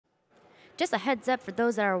just a heads up for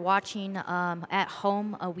those that are watching at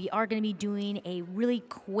home, we are going to be doing a really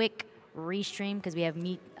quick restream because we have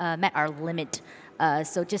met our limit.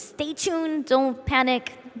 So just stay tuned. Don't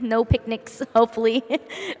panic. No picnics, hopefully.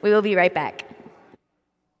 We will be right back.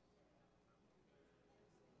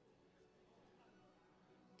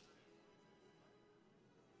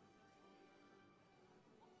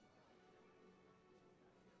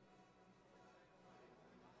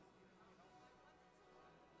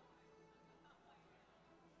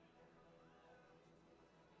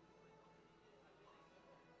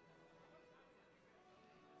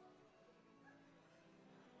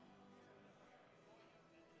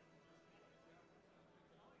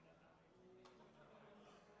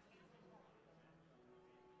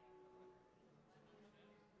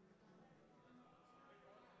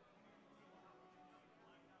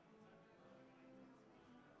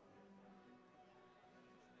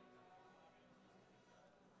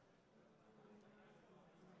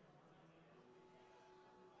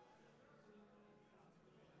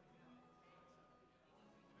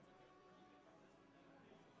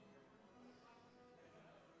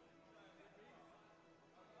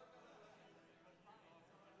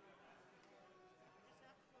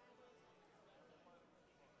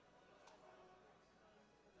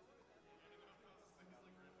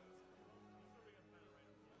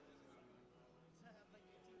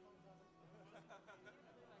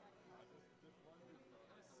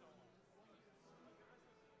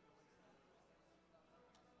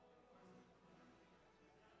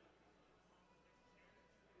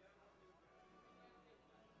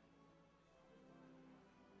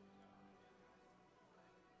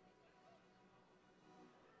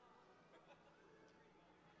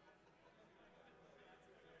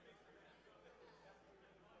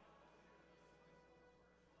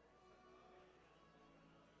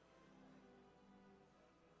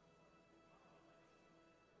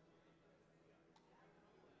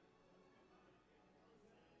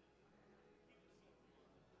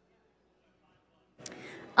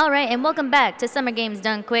 All right, and welcome back to Summer Games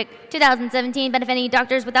Done Quick 2017, benefiting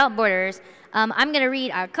Doctors Without Borders. I'm going to read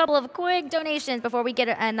a couple of quick donations before we get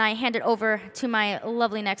it, and I hand it over to my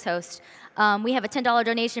lovely next host. We have a $10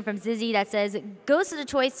 donation from Zizzy that says, goes to the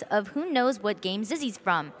choice of who knows what game Zizzy's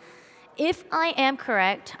from. If I am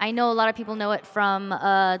correct, I know a lot of people know it from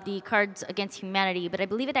the Cards Against Humanity, but I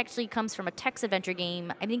believe it actually comes from a text adventure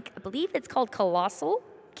game. I believe it's called Colossal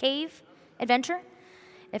Cave Adventure.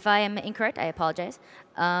 If I am incorrect, I apologize.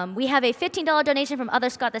 We have a $15 donation from Other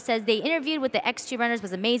Scott that says they interviewed with the X2 runners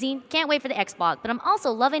was amazing. Can't wait for the X block, but I'm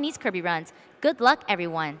also loving these Kirby runs. Good luck,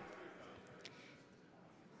 everyone.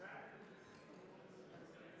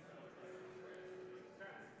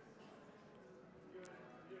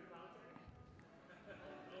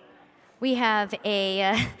 We have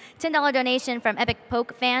a $10 donation from Epic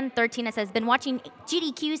Poke Fan 13 that says, been watching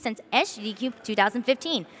GDQ since SGDQ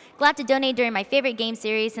 2015. Glad to donate during my favorite game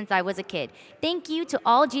series since I was a kid. Thank you to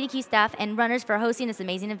all GDQ staff and runners for hosting this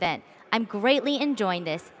amazing event. I'm greatly enjoying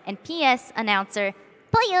this. And P.S. announcer,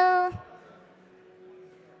 Boyo!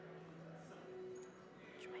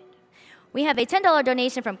 We have a $10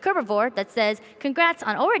 donation from Kerbivore that says, congrats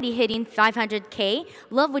on already hitting 500K.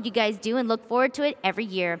 Love what you guys do and look forward to it every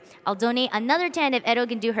year. I'll donate another 10 if Edo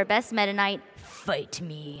can do her best Meta Knight. Fight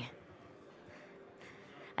me.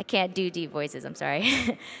 I can't do deep voices, I'm sorry.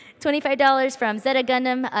 $25 from Zeta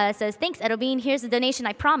Gundam says, thanks, Edo Bean. Here's the donation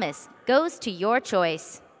I promise. Goes to your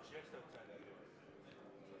choice.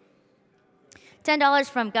 $10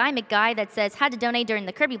 from Guy McGuy that says, had to donate during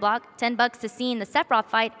the Kirby block, $10 to see in the Sephiroth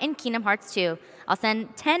fight in Kingdom Hearts 2. I'll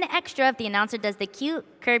send 10 extra if the announcer does the cute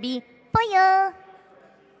Kirby, Boyo!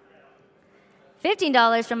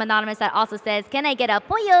 $15 from Anonymous that also says, can I get a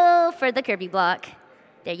Boyo for the Kirby block?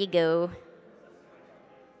 There you go.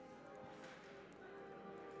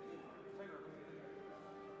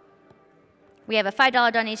 We have a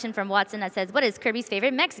 $5 donation from Watson that says, what is Kirby's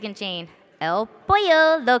favorite Mexican chain? El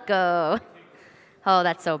Pollo Loco. Oh,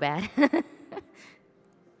 that's so bad.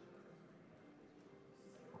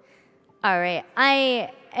 All right,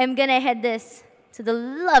 I am going to head this to the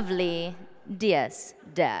lovely DS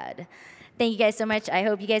Dad. Thank you guys so much. I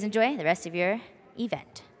hope you guys enjoy the rest of your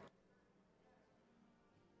event.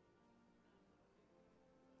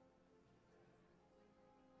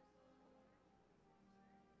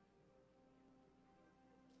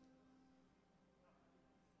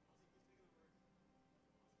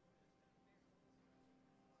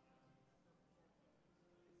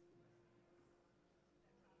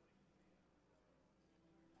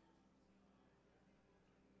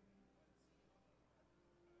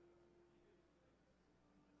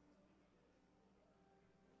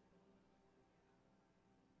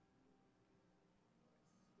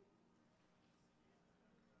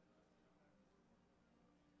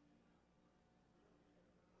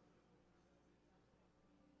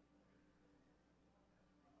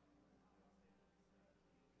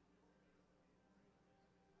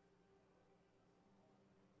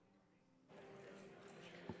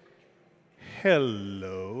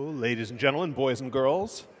 Hello, ladies and gentlemen, boys and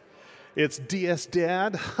girls. It's DS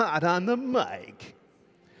Dad, hot on the mic.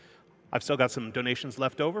 I've still got some donations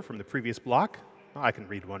left over from the previous block. I can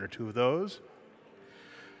read one or two of those.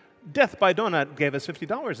 Death by Donut gave us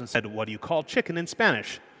 $50 and said, what do you call chicken in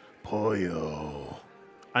Spanish? Pollo.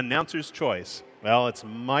 Announcer's choice. Well, it's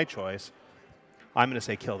my choice. I'm going to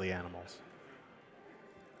say kill the animals.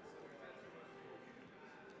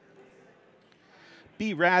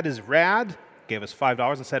 Be Rad is Rad gave us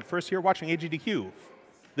 $5 and said, first year watching AGDQ.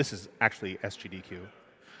 This is actually SGDQ.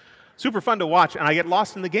 Super fun to watch, and I get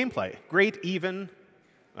lost in the gameplay. Great even,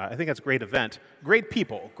 I think that's great event. Great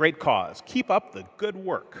people, great cause. Keep up the good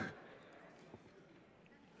work.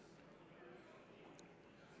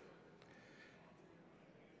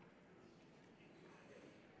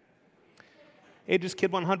 Aegis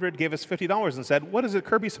Kid 100 gave us $50 and said, what is it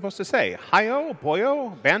Kirby supposed to say? Hi-yo,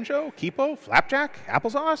 boyo, banjo, kipo, flapjack,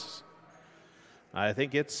 applesauce? I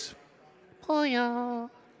think it's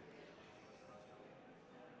pollo.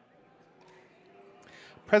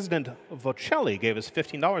 President Vocelli gave us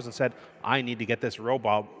 $15 and said, I need to get this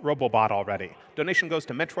Robobot already. Donation goes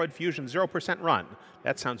to Metroid Fusion 0% run.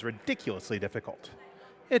 That sounds ridiculously difficult.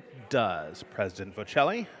 It does, President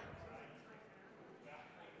Vocelli.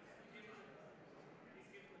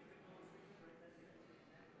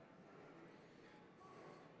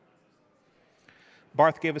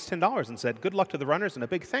 Barth gave us $10 and said, good luck to the runners and a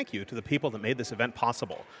big thank you to the people that made this event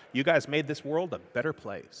possible. You guys made this world a better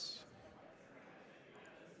place.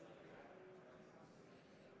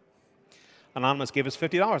 Anonymous gave us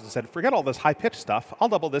 $50 and said, forget all this high-pitched stuff. I'll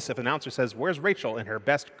double this if an announcer says, where's Rachel in her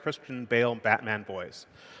best Christian Bale Batman voice?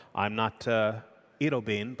 I'm not Edo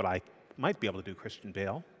Bean, but I might be able to do Christian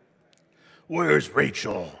Bale. Where's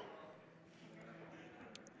Rachel?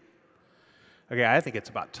 Okay, I think it's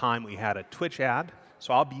about time we had a Twitch ad.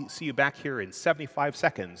 So I'll see you back here in 75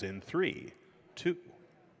 seconds in 3, 2,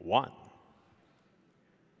 1.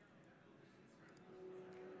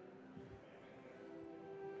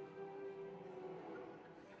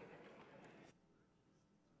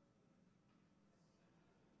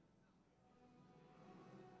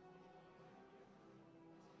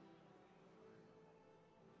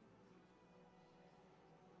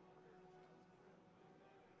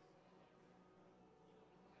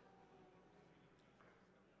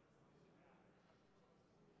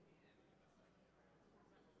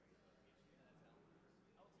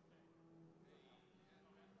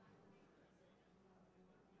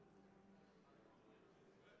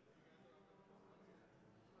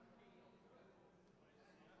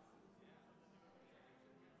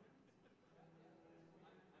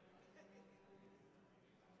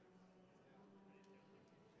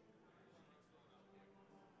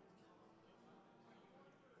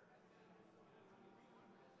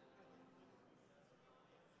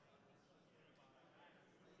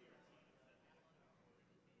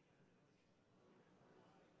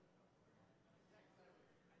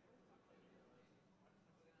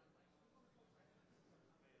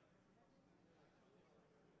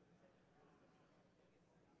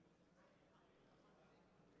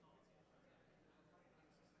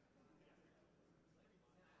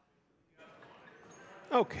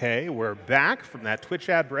 Okay, we're back from that Twitch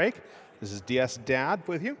ad break. This is DS Dad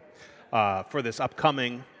with you for this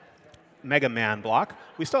upcoming Mega Man block.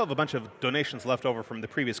 We still have a bunch of donations left over from the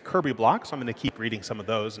previous Kirby block, so I'm going to keep reading some of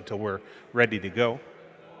those until we're ready to go.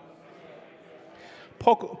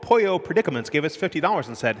 Pollo Predicaments gave us $50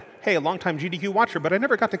 and said, hey, a longtime GDQ watcher, but I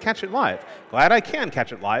never got to catch it live. Glad I can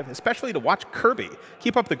catch it live, especially to watch Kirby.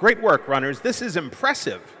 Keep up the great work, runners. This is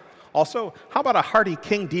impressive. Also, how about a hearty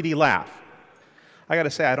King Dedede laugh? I got to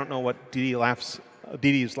say, I don't know what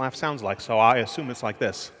Dedede's laugh sounds like, so I assume it's like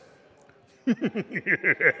this.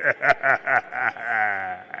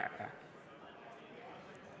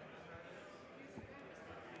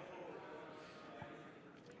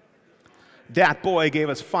 Dat Boy gave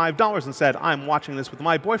us $5 and said, I'm watching this with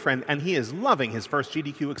my boyfriend, and he is loving his first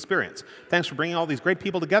GDQ experience. Thanks for bringing all these great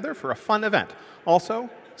people together for a fun event. Also,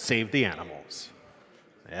 save the animals.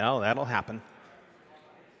 Well, that'll happen.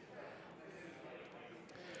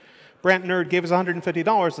 Brant Nerd gave us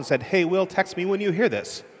 $150 and said, hey, Will, text me when you hear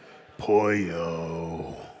this.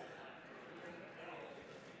 Pollo.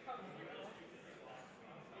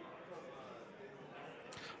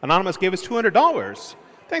 Anonymous gave us $200.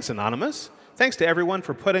 Thanks, Anonymous. Thanks to everyone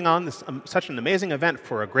for putting on this, such an amazing event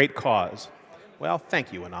for a great cause. Well,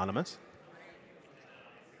 thank you, Anonymous.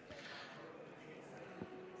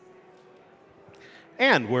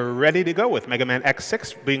 And we're ready to go with Mega Man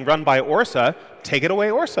X6 being run by Orsa. Take it away,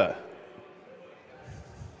 Orsa.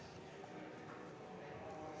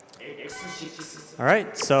 All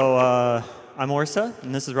right, so I'm Orsa,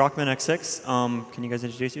 and this is Rockman X6. Can you guys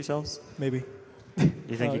introduce yourselves? Maybe. Do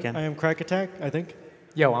you think you can? I am Crack Attack, I think.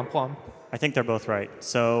 Yo, I'm Plum. I think they're both right.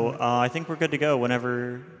 So I think we're good to go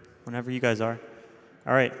whenever you guys are.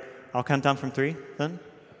 All right, I'll count down from 3 then.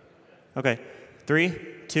 Okay, 3,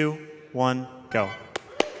 2, 1, go.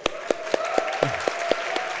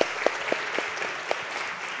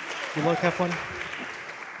 Good luck, have fun.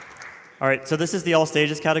 All right, so this is the all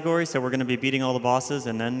stages category, so we're going to be beating all the bosses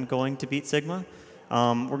and then going to beat Sigma.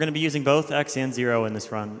 We're going to be using both X and 0 in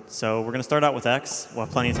this run. So we're going to start out with X. We'll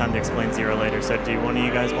have plenty of time to explain 0 later. So do one of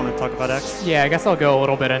you guys want to talk about X? Yeah, I guess I'll go a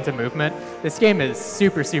little bit into movement. This game is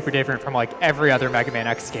super, super different from like every other Mega Man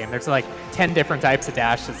X game. There's like 10 different types of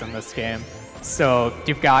dashes in this game. So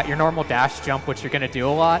you've got your normal dash jump, which you're going to do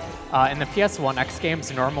a lot. In the PS1 X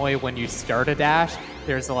games, normally when you start a dash,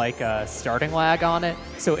 there's like a starting lag on it.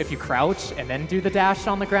 So if you crouch and then do the dash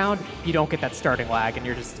on the ground, you don't get that starting lag and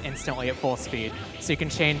you're just instantly at full speed. So you can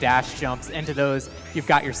chain dash jumps into those. You've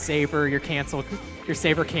got your saber, your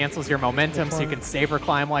saber cancels your momentum, so you can saber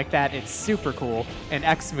climb like that. It's super cool, and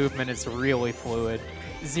X movement is really fluid.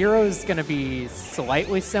 0 is going to be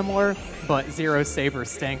slightly similar, but 0's saber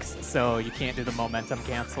stinks, so you can't do the momentum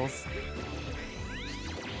cancels.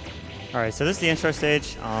 All right, so this is the intro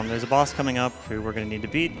stage. There's a boss coming up who we're going to need to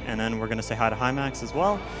beat, and then we're going to say hi to Hymax as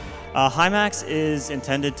well. Hymax is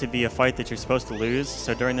intended to be a fight that you're supposed to lose,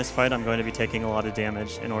 so during this fight I'm going to be taking a lot of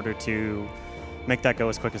damage in order to make that go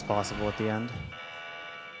as quick as possible at the end.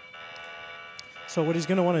 So what he's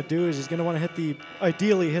going to want to do is he's going to want to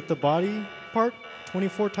ideally hit the body part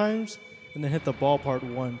 24 times, and then hit the ball part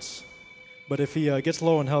once. But if he gets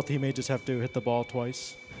low in health, he may just have to hit the ball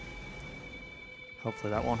twice.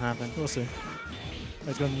 Hopefully that won't happen. We'll see.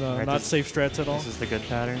 He's going to not safe strats at all. This is the good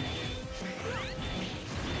pattern.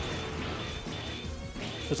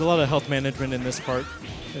 There's a lot of health management in this part.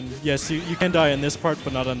 And yes, you can die in this part,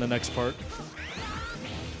 but not on the next part.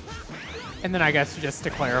 And then I guess just to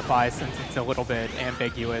clarify, since it's a little bit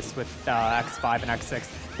ambiguous with X5 and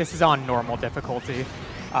X6, this is on normal difficulty,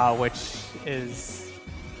 which is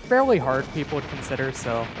fairly hard, people would consider,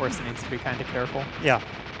 so Orsa needs to be kind of careful. Yeah.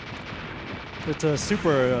 It's a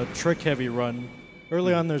super trick-heavy run.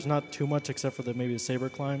 Early on, there's not too much except for maybe the saber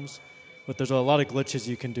climbs, but there's a lot of glitches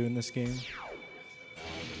you can do in this game.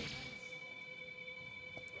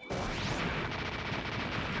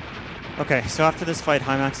 Okay, so after this fight,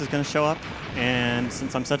 Hymax is going to show up, and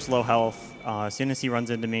since I'm such low health, as soon as he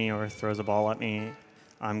runs into me or throws a ball at me,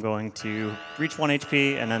 I'm going to reach 1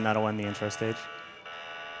 HP, and then that'll end the intro stage.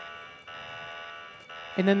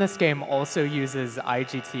 And then this game also uses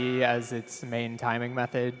IGT as its main timing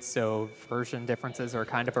method, so version differences are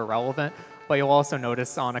kind of irrelevant. But you'll also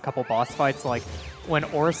notice on a couple boss fights, like when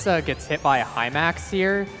Orsa gets hit by a Hymax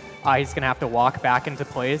here, he's going to have to walk back into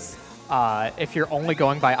place. If you're only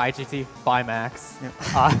going by IGT, by Max. Yep.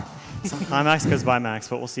 So Hymax goes by Max,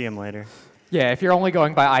 but we'll see him later. Yeah, if you're only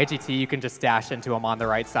going by IGT, you can just dash into him on the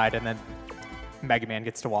right side, and then Mega Man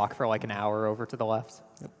gets to walk for like an hour over to the left.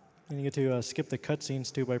 Yep. And you get to skip the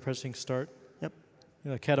cutscenes too by pressing start. Yep.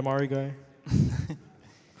 You're a Katamari guy.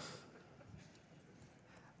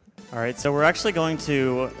 All right, so we're actually going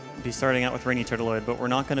to be starting out with Rainy Turtleoid, but we're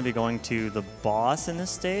not going to be going to the boss in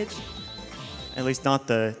this stage. At least not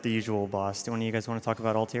the usual boss. Do one of you guys want to talk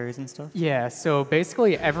about Altaries and stuff? Yeah, so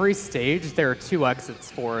basically every stage, there are 2 exits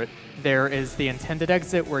for it. There is the intended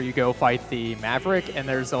exit where you go fight the Maverick, and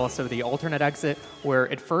there's also the alternate exit where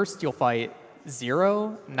at first you'll fight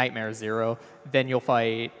 0, Nightmare 0, then you'll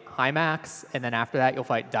fight Hymax, and then after that you'll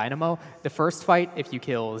fight Dynamo. The first fight, if you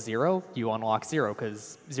kill 0, you unlock 0,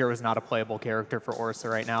 because 0 is not a playable character for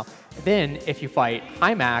Orsa right now. Then, if you fight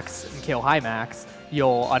Hymax and kill Hymax,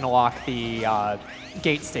 you'll unlock the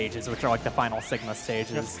gate stages, which are like the final Sigma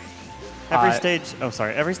stages. Yep.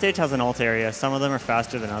 Every stage has an alt area. Some of them are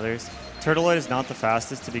faster than others. Turtleoid is not the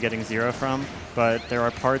fastest to be getting 0 from, but there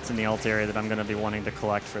are parts in the alt area that I'm going to be wanting to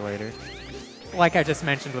collect for later. Like I just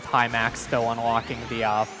mentioned with Hymax, though, unlocking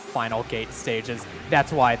the final gate stages,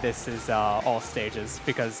 that's why this is all stages,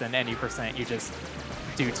 because in any percent you just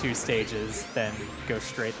do 2 stages, then go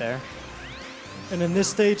straight there. And in this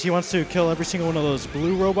stage, he wants to kill every single one of those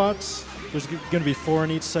blue robots. There's going to be 4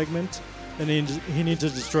 in each segment, and he needs to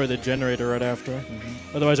destroy the generator right after.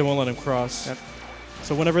 Mm-hmm. Otherwise, it won't let him cross. Yep.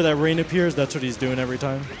 So whenever that rain appears, that's what he's doing every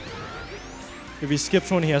time. If he skips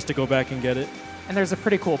one, he has to go back and get it. And there's a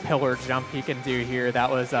pretty cool pillar jump he can do here that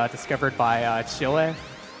was discovered by Chile.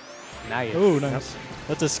 Nice. Oh, nice. Yep.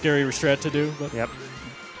 That's a scary strat to do. But. Yep.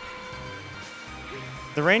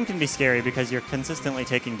 The rain can be scary because you're consistently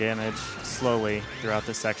taking damage slowly throughout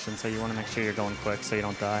this section, so you want to make sure you're going quick so you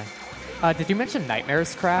don't die. Did you mention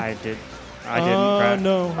nightmares, Crack? I did. I didn't, Crack.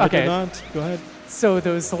 No, I Okay. did not. Go ahead. So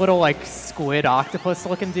those little like squid octopus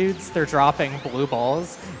looking dudes, they're dropping blue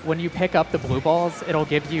balls. When you pick up the blue balls, it'll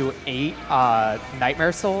give you 8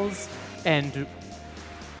 nightmare souls. And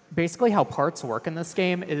basically how parts work in this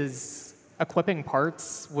game is equipping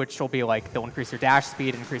parts, which will be like, they'll increase your dash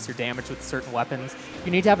speed, increase your damage with certain weapons.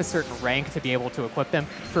 You need to have a certain rank to be able to equip them.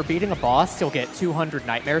 For beating a boss, you'll get 200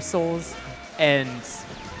 nightmare souls, and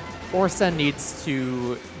Orsa needs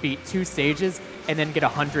to beat 2 stages and then get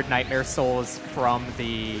 100 nightmare souls from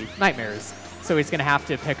the nightmares. So he's gonna have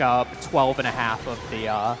to pick up 12 and a half of the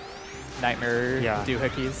nightmare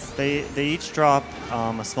doohickeys. They each drop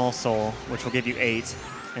a small soul, which will give you 8.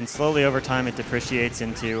 And slowly over time, it depreciates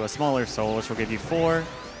into a smaller soul, which will give you 4.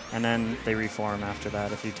 And then they reform after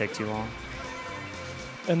that if you take too long.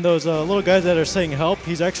 And those little guys that are saying help,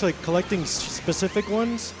 he's actually collecting specific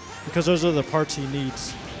ones because those are the parts he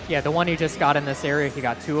needs. Yeah, the one he just got in this area, he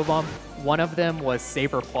got 2 of them. One of them was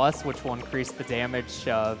Saber Plus, which will increase the damage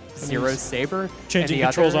of Zero's Saber. Changing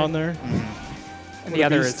controls on there. And the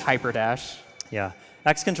other is Hyper Dash. Yeah.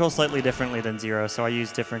 X controls slightly differently than Zero, so I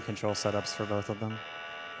use different control setups for both of them.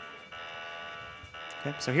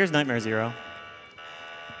 Okay, so here's Nightmare Zero.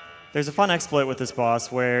 There's a fun exploit with this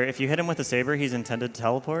boss where if you hit him with a saber, he's intended to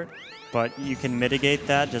teleport, but you can mitigate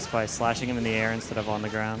that just by slashing him in the air instead of on the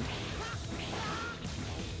ground.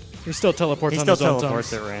 He still teleports He on still his own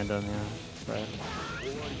teleports times. at random, yeah. But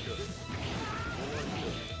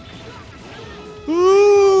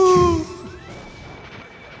Ooh!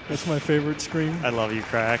 That's my favorite scream. I love you,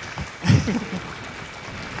 Crack.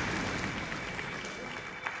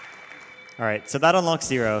 All right, so that unlocks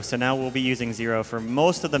Zero. So now we'll be using Zero for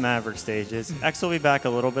most of the Maverick stages. X will be back a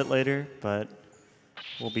little bit later, but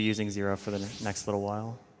we'll be using Zero for the next little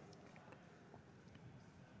while.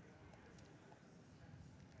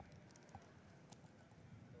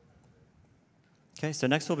 Okay, so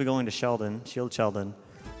next we'll be going to Sheldon, Shield Sheldon.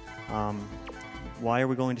 Why are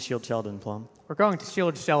we going to Shield Sheldon, Plum? We're going to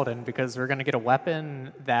Shield Sheldon because we're going to get a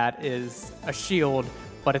weapon that is a shield,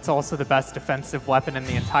 but it's also the best defensive weapon in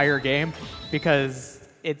the entire game because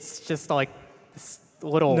it's just like this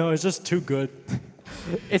little... No, it's just too good.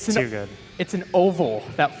 It's too good. It's an oval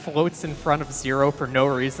that floats in front of Zero for no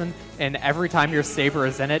reason, and every time your saber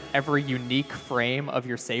is in it, every unique frame of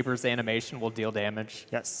your saber's animation will deal damage.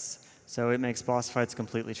 Yes. So it makes boss fights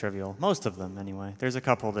completely trivial. Most of them, anyway. There's a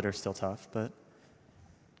couple that are still tough, but...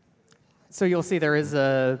 So you'll see there is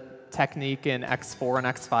a technique in X4 and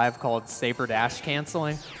X5 called saber dash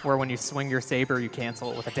canceling, where when you swing your saber, you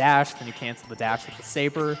cancel it with a dash, then you cancel the dash with the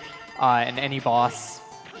saber, and any boss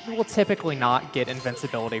will typically not get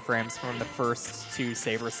invincibility frames from the first 2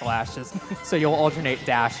 saber slashes. So you'll alternate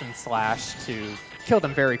dash and slash to kill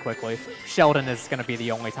them very quickly. Sheldon is going to be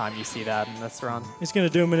the only time you see that in this run. He's going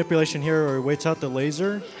to do a manipulation here where he waits out the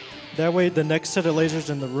laser. That way, the next set of lasers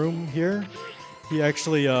in the room here, he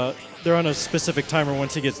actually, they're on a specific timer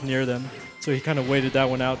once he gets near them. So he kind of waited that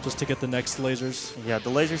one out just to get the next lasers. Yeah, the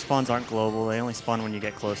laser spawns aren't global. They only spawn when you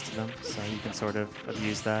get close to them. So you can sort of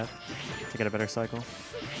abuse that to get a better cycle.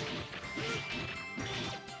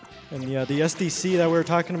 And yeah, the SDC that we were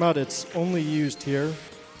talking about, it's only used here.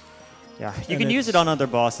 Yeah, you can use it on other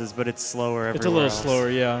bosses, but it's slower everywhere It's a little else. slower,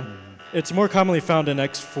 yeah. It's more commonly found in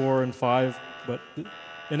X4 and 5, but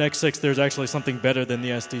in X6 there's actually something better than the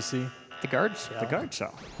SDC. The guard shell. The guard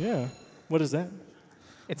shell. Yeah. What is that?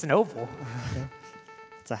 It's an oval.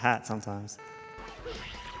 It's a hat sometimes.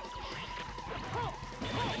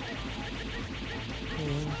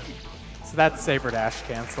 So that's saber dash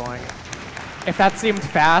canceling. If that seemed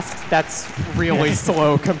fast, that's really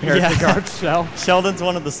slow compared to guard shell. Sheldon's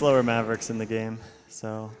one of the slower Mavericks in the game,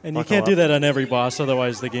 so. And you can't do that on every boss,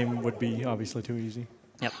 otherwise the game would be obviously too easy.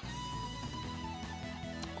 Yep.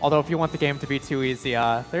 Although if you want the game to be too easy,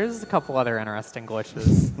 there's a couple other interesting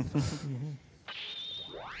glitches.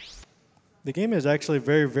 The game is actually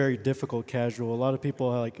very, very difficult casual. A lot of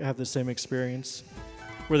people have the same experience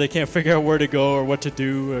where they can't figure out where to go or what to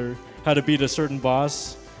do or how to beat a certain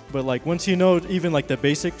boss. But like once you know even like the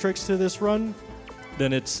basic tricks to this run,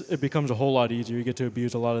 then it becomes a whole lot easier. You get to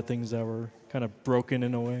abuse a lot of things that were kind of broken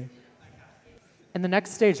in a way. And the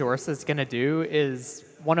next stage Orsa is going to do is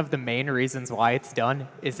one of the main reasons why it's done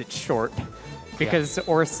is it's short. Because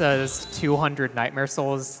Orsa's 200 Nightmare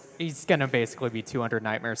Souls, he's going to basically be 200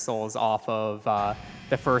 Nightmare Souls off of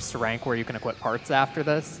the first rank where you can equip parts after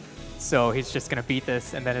this. So he's just going to beat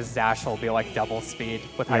this, and then his dash will be like double speed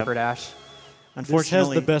with Hyper Dash.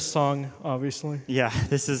 Unfortunately, this has the best song, obviously. Yeah,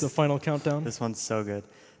 this is the final countdown. This one's so good.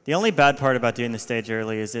 The only bad part about doing the stage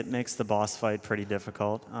early is it makes the boss fight pretty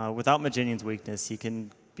difficult. Without Maginian's weakness, he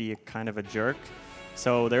can be kind of a jerk.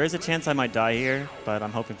 So there is a chance I might die here, but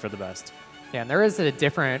I'm hoping for the best. Yeah, and there is a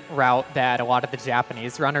different route that a lot of the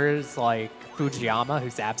Japanese runners, like Fujiyama,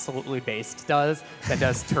 who's absolutely based, does, that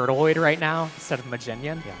does Turtleoid right now instead of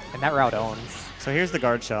Maginian, and that route owns. So here's the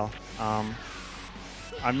guard shell.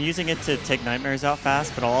 I'm using it to take nightmares out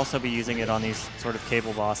fast, but I'll also be using it on these sort of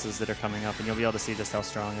cable bosses that are coming up, and you'll be able to see just how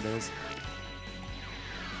strong it is.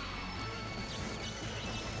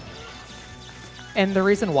 And the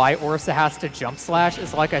reason why Orsa has to jump slash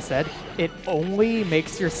is, like I said, it only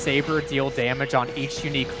makes your saber deal damage on each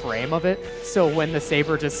unique frame of it. So when the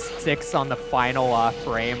saber just sticks on the final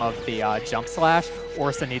frame of the jump slash,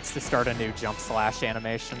 Orsa needs to start a new jump slash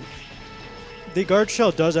animation. The guard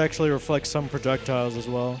shell does actually reflect some projectiles as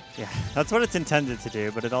well. Yeah, that's what it's intended to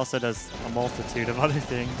do, but it also does a multitude of other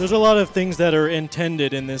things. There's a lot of things that are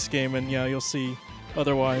intended in this game, and yeah, you'll see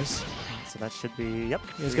otherwise. So that should be, yep,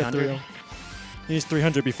 He's got 300. He needs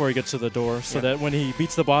 300 before he gets to the door, so that when he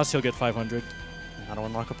beats the boss, he'll get 500. That'll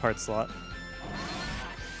unlock a part slot.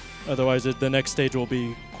 Otherwise, the next stage will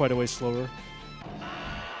be quite a way slower.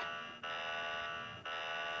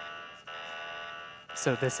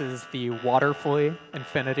 So this is the Water Flea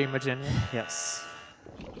Infinity Maginian. Yes.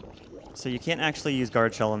 So you can't actually use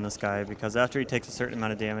guard shell on this guy, because after he takes a certain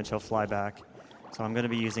amount of damage, he'll fly back. So I'm going to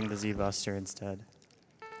be using the Z-Buster instead.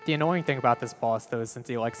 The annoying thing about this boss, though, is since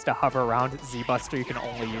he likes to hover around, Z-Buster you can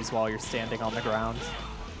only use while you're standing on the ground.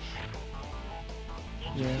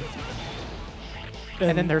 Yeah.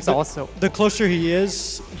 And then there's also... The closer he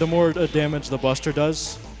is, the more damage the Buster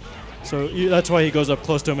does. So that's why he goes up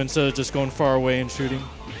close to him instead of just going far away and shooting.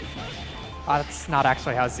 That's not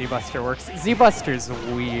actually how Z-Buster works. Z-Buster's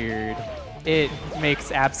weird. It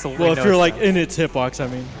makes absolutely no sense. Well, if you're like sense. in its hitbox, I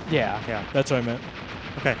mean. Yeah. That's what I meant.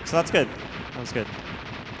 Okay, so that's good. That was good.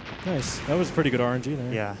 Nice. That was pretty good RNG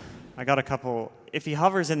there. Yeah. I got a couple. If he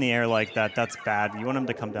hovers in the air like that, that's bad. You want him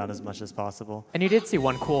to come down as much as possible. And you did see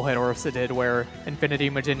one cool hit Orsa did where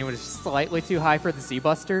Infinity Maginian was slightly too high for the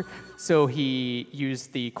Z-Buster, so he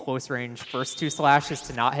used the close range first 2 slashes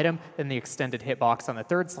to not hit him, then the extended hitbox on the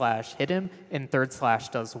 3rd slash hit him, and 3rd slash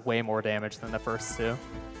does way more damage than the first 2.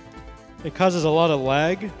 It causes a lot of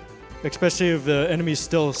lag, especially if the enemy's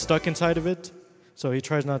still stuck inside of it, so he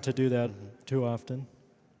tries not to do that too often.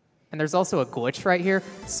 And there's also a glitch right here.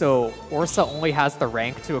 So Orsa only has the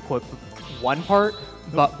rank to equip one part,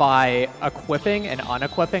 but by equipping and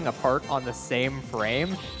unequipping a part on the same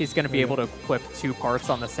frame, he's going to be able to equip 2 parts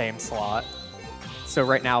on the same slot. So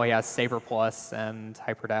right now he has Saber Plus and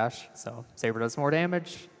Hyper Dash. So Saber does more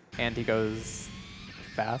damage, and he goes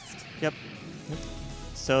fast. Yep.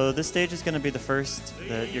 So this stage is going to be the first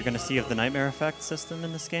that you're going to see of the Nightmare Effect system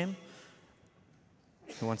in this game.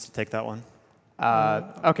 Who wants to take that one?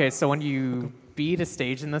 Okay, so when you beat a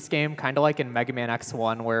stage in this game, kind of like in Mega Man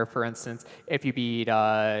X1, where, for instance, if you beat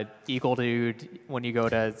Eagle Dude, when you go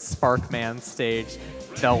to Sparkman stage,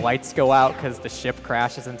 the lights go out because the ship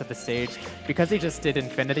crashes into the stage. Because he just did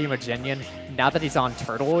Infinity Maginian, now that he's on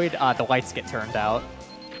Turtleoid, the lights get turned out.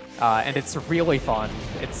 And it's really fun.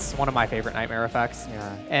 It's one of my favorite Nightmare effects.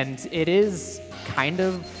 Yeah. And it is kind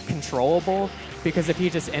of controllable, because if he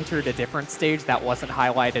just entered a different stage that wasn't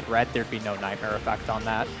highlighted red, there'd be no Nightmare effect on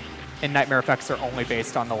that. And Nightmare effects are only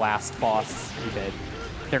based on the last boss you did.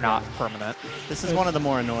 They're not permanent. This is one of the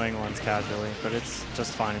more annoying ones casually, but it's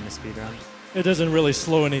just fine in the speedrun. It doesn't really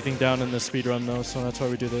slow anything down in the speedrun, though, so that's why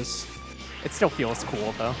we do this. It still feels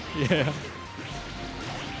cool, though. Yeah.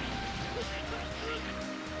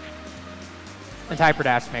 And Hyper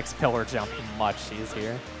Dash makes Pillar Jump much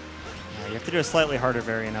easier. Yeah, you have to do a slightly harder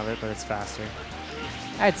variant of it, but it's faster.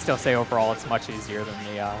 I'd still say overall it's much easier than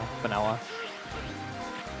the vanilla.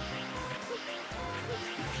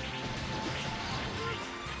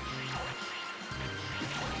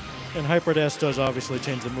 And Hyper Dash does obviously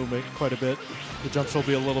change the movement quite a bit. The jumps will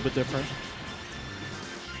be a little bit different.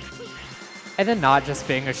 And then not just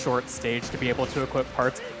being a short stage to be able to equip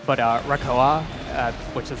parts, but Rakoa,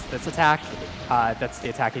 which is this attack, that's the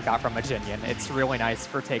attack he got from Maginian. It's really nice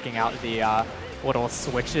for taking out the little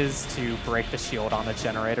switches to break the shield on the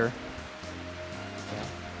generator.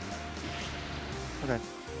 Okay.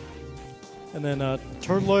 And then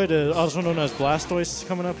Turtleoid, also known as Blastoise,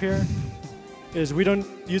 coming up here. Is we don't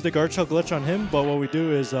use the guard shell glitch on him, but what we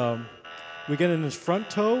do is we get in his front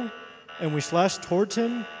toe and we slash towards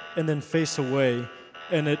him and then face away,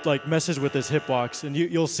 and it like messes with his hitbox, and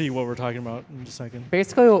you'll see what we're talking about in a second.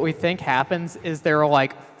 Basically what we think happens is there are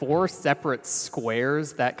like 4 separate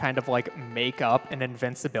squares that kind of like make up an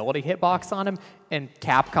invincibility hitbox on him, and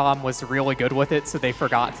Capcom was really good with it, so they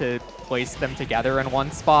forgot to place them together in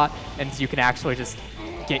one spot, and you can actually just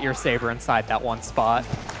get your saber inside that one spot.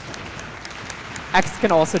 X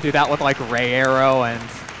can also do that with like Ray Arrow and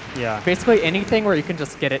basically anything where you can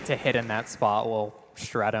just get it to hit in that spot will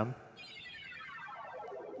shred him.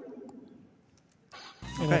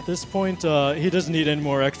 And at this point, he doesn't need any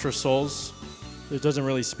more extra souls. It doesn't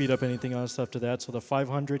really speed up anything else after that. So the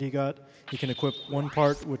 500 he got, he can equip one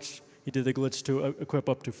part, which he did the glitch to equip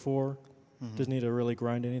up to 4. Doesn't need to really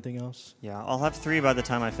grind anything else. Yeah, I'll have 3 by the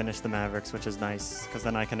time I finish the Mavericks, which is nice, because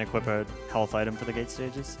then I can equip a health item for the gate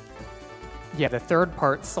stages. Yeah, the 3rd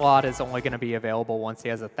part slot is only going to be available once he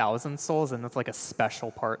has 1,000 souls, and that's like a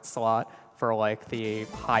special part slot for like the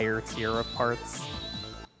higher tier of parts,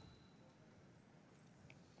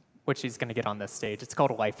 which he's going to get on this stage. It's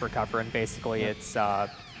called Life Recover, and basically it's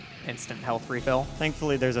instant health refill.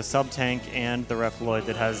 Thankfully, there's a sub-tank and the Reploid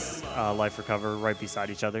that has Life Recover right beside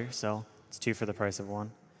each other, so it's 2 for the price of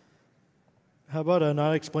 1. How about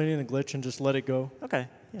not explaining the glitch and just let it go? Okay,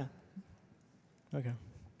 yeah. Okay.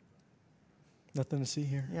 Nothing to see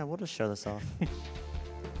here. Yeah, we'll just show this off.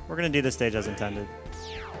 We're going to do the stage as intended.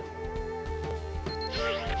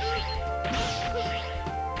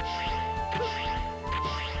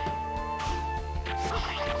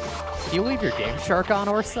 Do you leave your Game Shark on,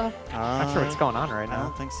 Orsa? I'm not sure what's going on right now. I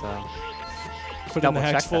don't think so. Put it in the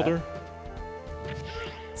hacks folder.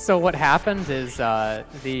 So what happened is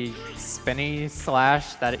the spinny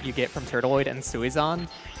slash that you get from Turtleoid and Suizon.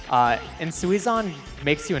 And Suizon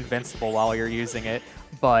makes you invincible while you're using it,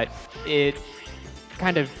 but it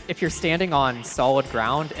kind of, if you're standing on solid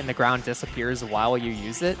ground and the ground disappears while you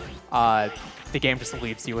use it, the game just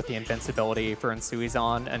leaves you with the invincibility for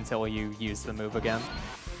Suizon until you use the move again.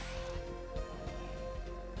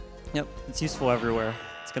 Yep, it's useful everywhere.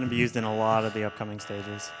 It's going to be used in a lot of the upcoming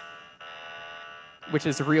stages. Which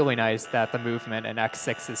is really nice that the movement in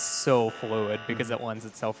X6 is so fluid because it lends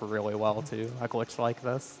itself really well to a glitch like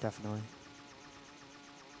this. Definitely.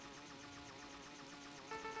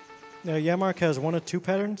 Now, Yamark has 1 of 2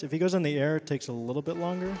 patterns. If he goes in the air, it takes a little bit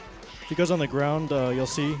longer. If he goes on the ground, you'll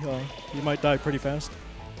see he might die pretty fast.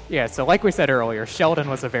 Yeah, so like we said earlier, Sheldon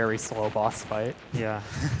was a very slow boss fight. Yeah.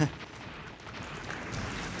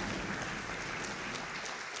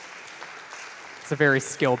 It's a very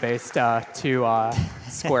skill-based 2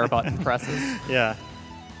 square button presses. Yeah.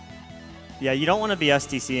 Yeah, you don't want to be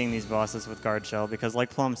SDCing these bosses with guard shell because, like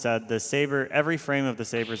Plum said, the saber, every frame of the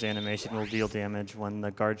saber's animation will deal damage when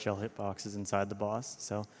the guard shell hitbox is inside the boss.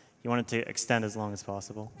 So you want it to extend as long as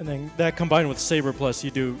possible. And then that combined with Saber Plus,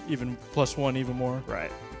 you do even +1 even more.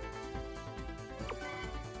 Right.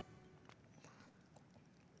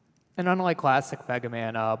 And unlike classic Mega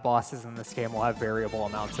Man, bosses in this game will have variable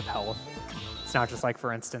amounts of health. It's not just like,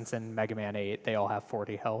 for instance, in Mega Man 8, they all have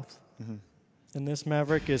 40 health. And this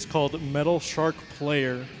Maverick is called Metal Shark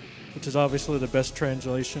Player, which is obviously the best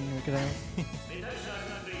translation we could have.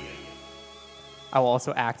 I will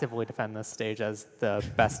also actively defend this stage as the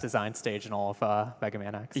best designed stage in all of Mega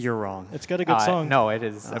Man X. You're wrong. It's got a good song. No, it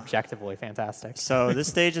is objectively fantastic. So this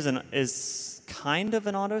stage is kind of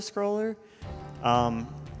an auto-scroller.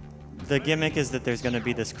 The gimmick is that there's going to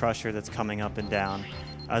be this crusher that's coming up and down.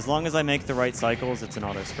 As long as I make the right cycles, it's an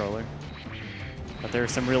auto-scroller. But there are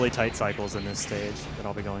some really tight cycles in this stage that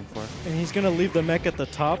I'll be going for. And he's going to leave the mech at the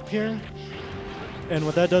top here. And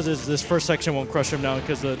what that does is this first section won't crush him now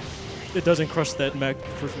because it doesn't crush that mech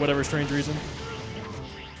for whatever strange reason.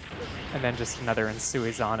 And then just another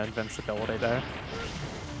Suizon invincibility there.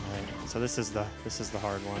 All right, so this is the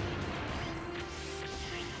hard one.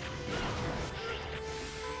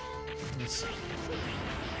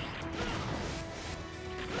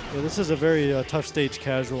 Yeah, this is a very tough stage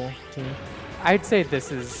casual, too. I'd say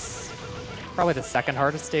this is probably the second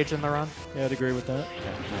hardest stage in the run. Yeah, I'd agree with that.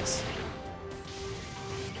 Okay, nice.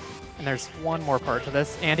 And there's one more part to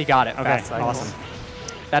this, and he got it. Okay, fast cycles. awesome.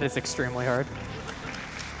 That is extremely hard.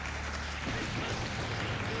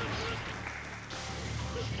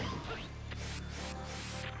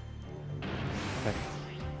 Okay.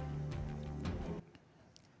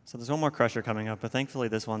 So there's one more crusher coming up, but thankfully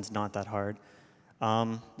this one's not that hard.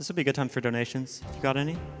 This would be a good time for donations. You got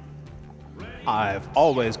any? I've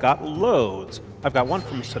always got loads. I've got one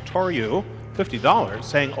from Satoru, $50,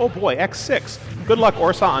 saying, "Oh boy, X6. Good luck,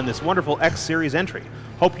 Orsa, on this wonderful X Series entry.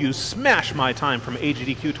 Hope you smash my time from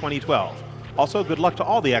AGDQ 2012. Also, good luck to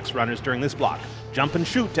all the X runners during this block. Jump and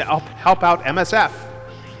shoot to help out MSF."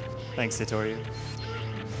 Thanks, Satoru.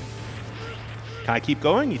 Can I keep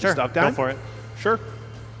going? You Sure, just dug down? go for it. Sure.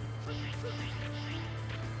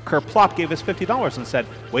 Kerplop gave us $50 and said,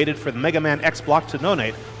 "Waited for the Mega Man X block to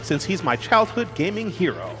donate since he's my childhood gaming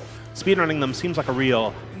hero. Speedrunning them seems like a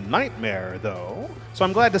real nightmare, though, so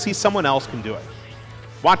I'm glad to see someone else can do it."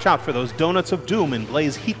 Watch out for those donuts of doom in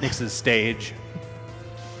Blaze Heatnix's stage.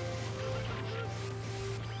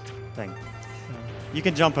 Thing. You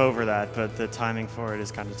can jump over that, but the timing for it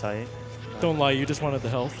is kind of tight. Don't lie, you just wanted the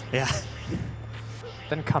health. Yeah.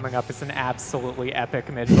 Then coming up is an absolutely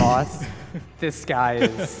epic mid-boss. This guy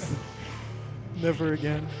is... Never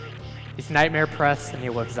again. He's Nightmare Press, and he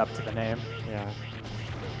lives up to the name. Yeah.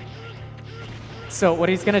 So what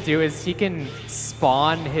he's going to do is he can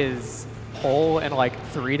spawn his hole in like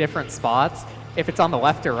 3 different spots. If it's on the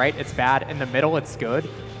left or right, it's bad. In the middle, it's good.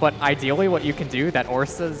 But ideally, what you can do that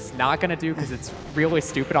Orsa's not going to do, because it's really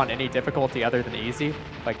stupid on any difficulty other than easy,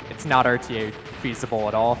 like it's not RTA feasible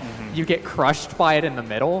at all, you get crushed by it in the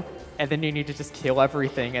middle, and then you need to just kill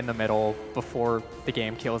everything in the middle before the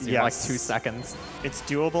game kills you in like 2 seconds. It's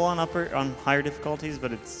doable on higher difficulties,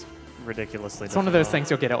 but it's ridiculously It's one of those things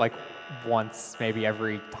you'll get it like once, maybe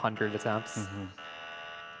every 100 attempts.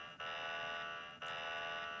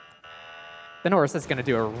 Then Orsa's going to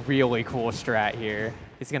do a really cool strat here.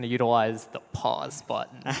 He's going to utilize the pause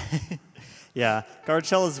button. Yeah, Guard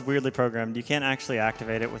Shell is weirdly programmed. You can't actually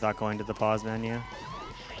activate it without going to the pause menu.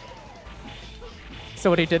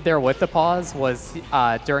 So what he did there with the pause was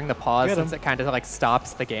during the pause, since it kind of like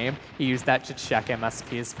stops the game, he used that to check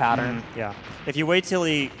MSP's pattern. Yeah. If you wait till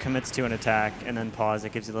he commits to an attack and then pause,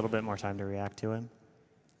 it gives you a little bit more time to react to him.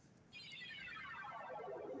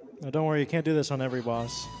 Now, don't worry, you can't do this on every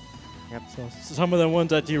boss. Yep. So some of the ones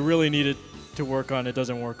that you really needed to work on, it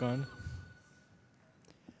doesn't work on.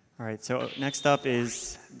 All right, so next up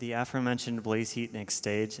is the aforementioned Blaze Heatnix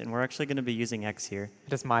stage, and we're actually going to be using X here.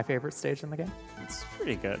 It is my favorite stage in the game. It's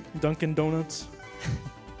pretty good. Dunkin' Donuts.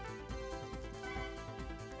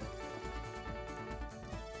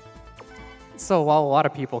 So while a lot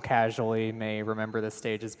of people casually may remember this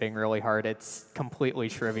stage as being really hard, it's completely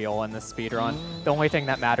trivial in the speedrun. The only thing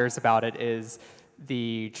that matters about it is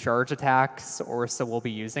the charge attacks Orsa will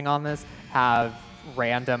be using on this have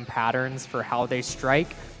random patterns for how they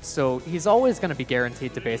strike. So he's always going to be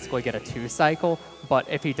guaranteed to basically get a 2-cycle, but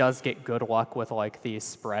if he does get good luck with like the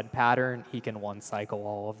spread pattern, he can 1-cycle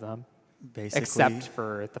all of them. Basically, except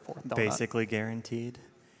for the 4th donut. Basically guaranteed.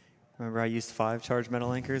 Remember I used 5 charge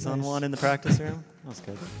metal anchors on one in the practice room? That was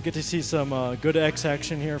good. Get to see some good X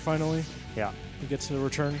action here finally. Yeah. He gets to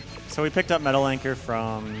return. So we picked up Metal Anchor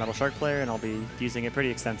from Metal Shark Player, and I'll be using it pretty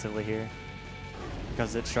extensively here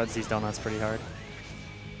because it shreds these donuts pretty hard.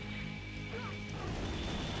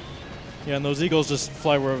 Yeah, and those eagles just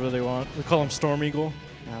fly wherever they want. We call them Storm Eagle.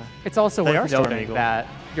 It's also They are worth Storm noting Eagle. that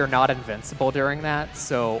you're not invincible during that,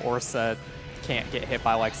 so Orsa can't get hit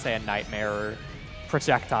by, like, say, a Nightmare or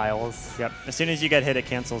projectiles. Yep. As soon as you get hit, it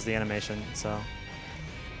cancels the animation, so.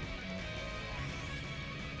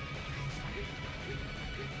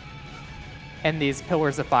 And these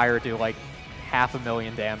Pillars of Fire do, like,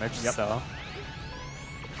 500,000 damage, so.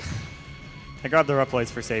 I grabbed the Reploids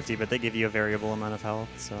for safety, but they give you a variable amount of health,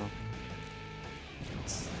 so.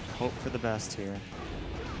 Let's hope for the best here.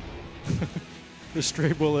 The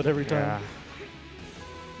stray bullet every time.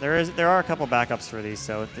 Yeah. There are a couple backups for these,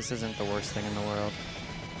 so this isn't the worst thing in the world.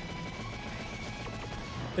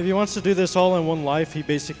 If he wants to do this all in one life, he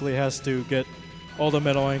basically has to get all the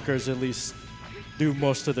metal anchors at least do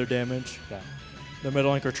most of their damage. Yeah. The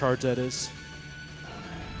metal anchor charge, that is.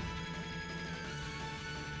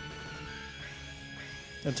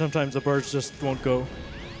 And sometimes the birds just won't go.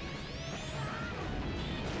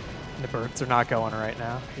 The birds are not going right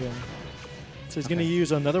now. Yeah. So he's going to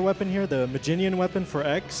use another weapon here, the Maginian weapon for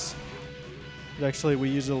X. Actually, we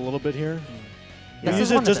use it a little bit here. This We use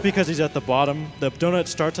is it one of just the- because he's at the bottom. The donut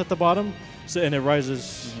starts at the bottom, so, and it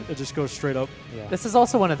rises. It just goes straight up. This is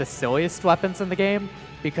also one of the silliest weapons in the game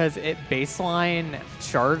because it baseline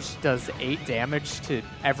charge does 8 damage to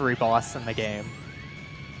every boss in the game,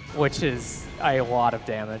 which is a lot of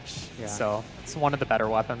damage. Yeah. So it's one of the better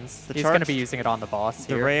weapons. The He's going to charge- be using it on the boss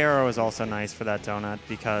The here. Ray Arrow is also nice for that donut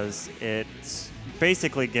because it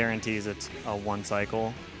basically guarantees it's a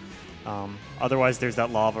 1-cycle. Otherwise, there's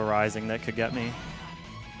that lava rising that could get me.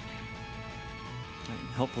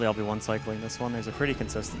 Hopefully, I'll be 1-cycling this one. There's a pretty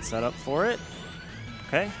consistent setup for it.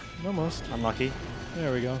 Okay, Almost. unlucky.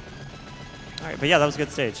 There we go. All right, but yeah, that was a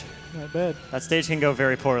good stage. Not bad. That stage can go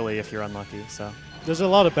very poorly if you're unlucky, so. There's a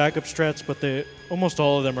lot of backup strats, but almost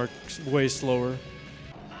all of them are way slower.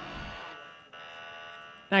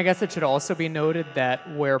 And I guess it should also be noted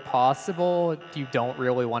that where possible, you don't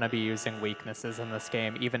really want to be using weaknesses in this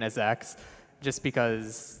game, even as X, just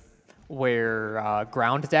because where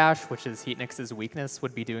ground dash, which is Heatnix's weakness,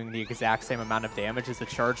 would be doing the exact same amount of damage as a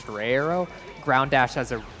charged Ray Arrow, ground dash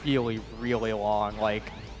has a really, really long, like,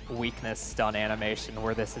 weakness stun animation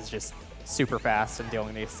where this is just super fast and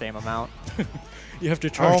dealing the same amount. You have to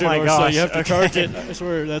charge Oh my it, Orsa. gosh, You have to okay. charge it. I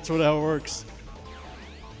swear, that's how it works.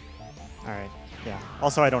 All right. Yeah.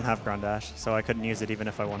 Also, I don't have ground dash, so I couldn't use it even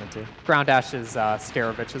if I wanted to. Ground dash is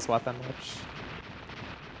Skarovich's weapon, which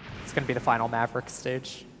is going to be the final Maverick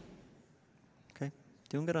stage. Okay.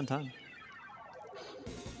 Doing good on time.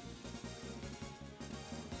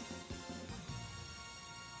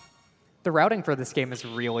 The routing for this game is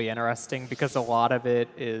really interesting because a lot of it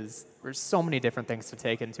is, there's so many different things to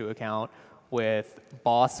take into account with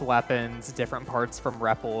boss weapons, different parts from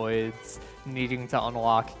Reploids, needing to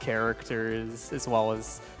unlock characters, as well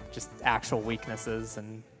as just actual weaknesses,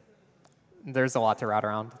 and there's a lot to route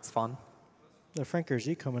around. It's fun. The Franker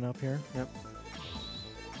Z coming up here. Yep.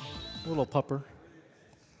 Little pupper.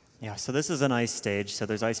 Yeah, so this is an ice stage, so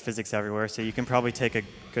there's ice physics everywhere, so you can probably take a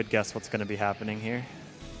good guess what's going to be happening here.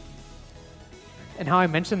 And how I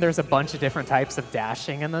mentioned there's a bunch of different types of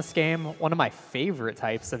dashing in this game. One of my favorite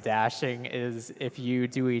types of dashing is if you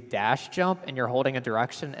do a dash jump and you're holding a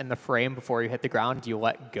direction in the frame before you hit the ground, you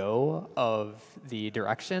let go of the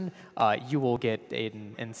direction, you will get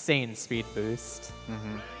an insane speed boost.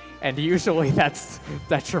 And usually that's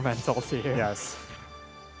detrimental to you. Yes.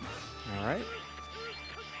 All right.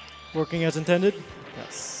 Working as intended.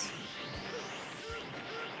 Yes.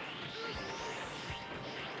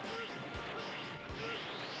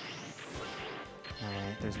 All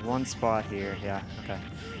right, there's one spot here. Yeah, okay.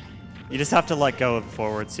 You just have to let go of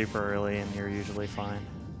forward super early and you're usually fine.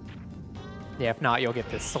 Yeah, if not, you'll get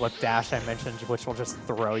this slip dash I mentioned, which will just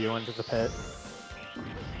throw you into the pit.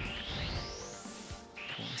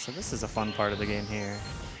 Okay, so this is a fun part of the game here.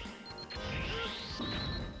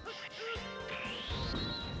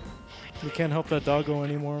 You can't help that doggo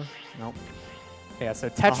anymore. Nope. Yeah, so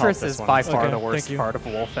help Tetris this is one. by far Okay, the thank worst you. part of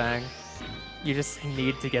Wolfang. You just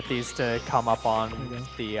need to get these to come up on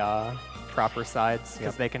the proper sides,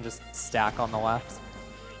 because Yep. they can just stack on the left.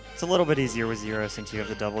 It's a little bit easier with Zero since you have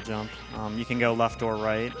the double jump. You can go left or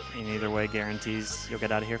right, and either way guarantees you'll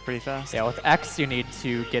get out of here pretty fast. Yeah, with X, you need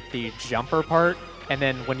to get the jumper part, and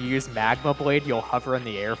then when you use Magma Blade, you'll hover in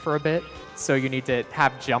the air for a bit. So you need to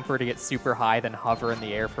have jumper to get super high, then hover in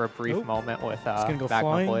the air for a brief Nope. moment with gonna go Magma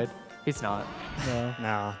flying. Blade. He's not. No.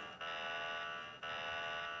 No.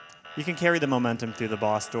 You can carry the momentum through the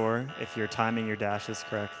boss door if you're timing your dashes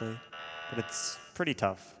correctly, but it's pretty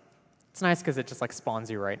tough. It's nice because it just like spawns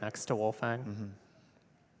you right next to Wolfang.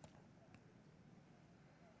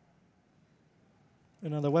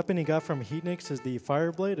 And the weapon he got from Heatnix is the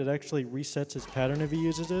Fire Blade. It actually resets his pattern if he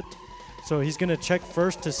uses it. So he's going to check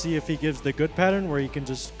first to see if he gives the good pattern where you can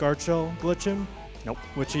just guard shell glitch him. Nope.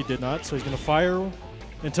 Which he did not. So he's going to fire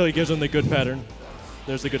until he gives him the good pattern.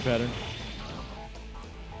 There's the good pattern.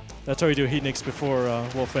 That's how we do Heatnix before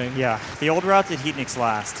Wolfang. Yeah, the old route did Heatnix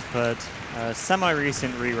last, but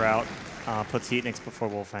semi-recent reroute puts Heatnix before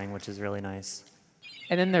Wolfang, which is really nice.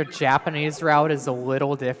 And then their Japanese route is a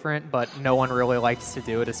little different, but no one really likes to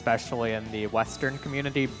do it, especially in the Western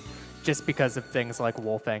community, just because of things like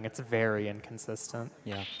Wolfang. It's very inconsistent.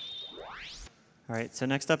 Yeah. All right, so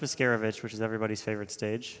next up is Skarovich, which is everybody's favorite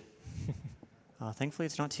stage. Thankfully,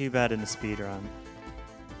 it's not too bad in the speed run.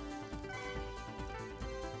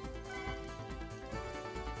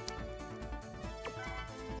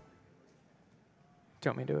 Do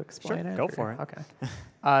you want me to explain Sure, it? go or- for it.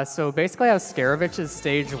 Okay. So basically how Skarovich's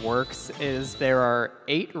stage works is there are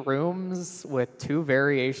 8 rooms with 2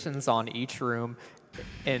 variations on each room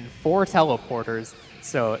and 4 teleporters,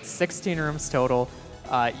 so 16 rooms total.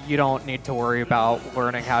 You don't need to worry about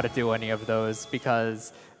learning how to do any of those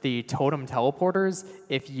because the totem teleporters,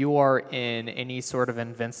 if you are in any sort of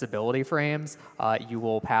invincibility frames, you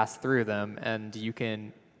will pass through them and you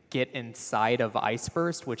can get inside of Ice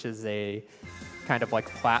Burst, which is a kind of like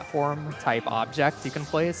platform type object you can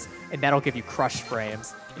place, and that'll give you crush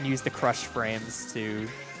frames, and use the crush frames to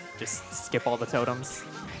just skip all the totems.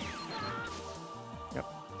 Yep.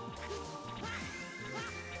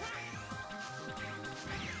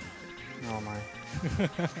 Oh my.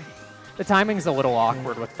 The timing's a little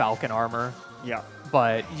awkward with Falcon armor, Yeah.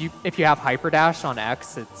 but if you have Hyper Dash on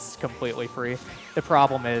X, it's completely free. The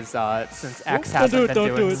problem is since X Don't do hasn't it, been don't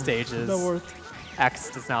do doing it. stages, Not worth.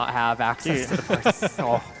 X does not have access Dude. to the first.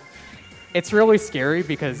 Oh. It's really scary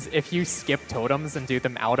because if you skip totems and do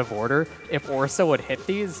them out of order, if Orsa would hit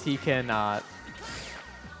these, he can. Bad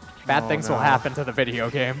Oh, things will no. happen to the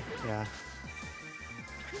video game. Yeah.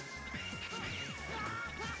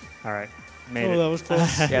 All right. Made Oh, it. that was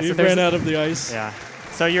close. Yeah, so You there's ran a- out of the ice. Yeah.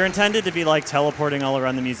 So you're intended to be like teleporting all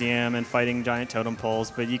around the museum and fighting giant totem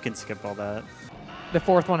poles, but you can skip all that. The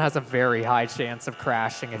fourth one has a very high chance of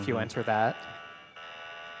crashing if you enter that.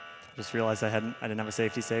 Just realized I didn't have a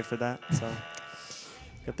safety save for that, so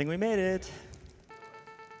good thing we made it.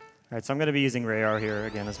 All right, so I'm going to be using Rayar here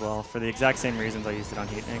again as well for the exact same reasons I used it on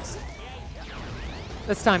Heatniks.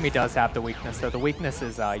 This time he does have the weakness, though. The weakness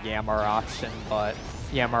is Yammer option, but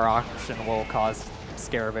Yammer option will cause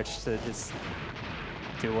Scaravich to just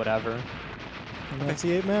do whatever. And that's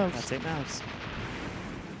the 8 mavs. That's 8 mavs.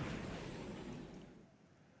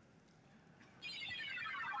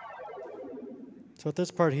 So at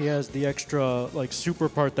this part, he has the extra like super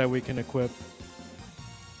part that we can equip.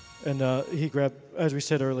 And he grabbed, as we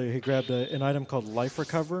said earlier, he grabbed an item called Life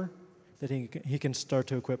Recover that he can start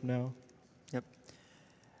to equip now. Yep.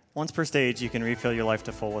 Once per stage, you can refill your life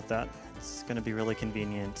to full with that. It's going to be really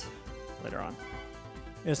convenient later on.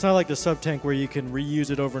 And it's not like the sub-tank where you can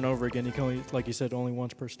reuse it over and over again. You can only, like you said, only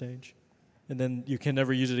once per stage. And then you can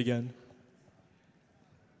never use it again.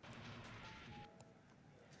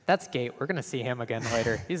 That's Gate. We're going to see him again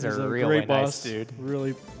later. He's a really great nice boss, dude.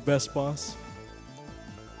 Really best boss.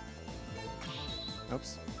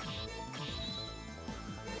 Oops.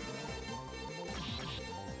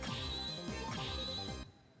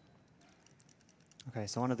 Okay,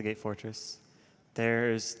 so on to the Gate Fortress.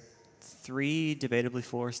 There's 3, debatably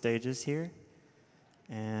 4 stages here,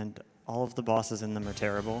 and all of the bosses in them are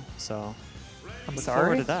terrible, so I'm look sorry?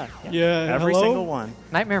 forward to that. Yeah, Every hello? single one.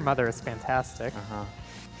 Nightmare Mother is fantastic. Uh-huh.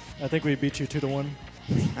 I think we beat you 2-1.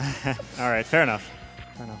 All right, fair enough.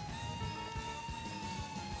 Fair enough.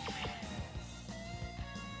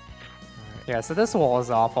 Yeah, so this walls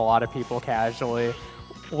off a lot of people casually.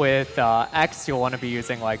 With X, you'll want to be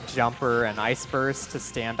using like Jumper and Ice Burst to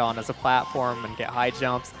stand on as a platform and get high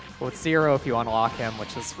jumps. With Zero, if you unlock him,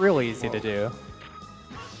 which is really easy to do,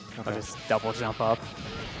 I'll just double jump up.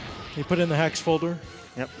 You put in the hacks folder.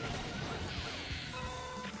 Yep.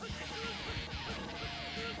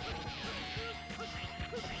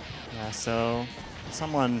 Yeah, so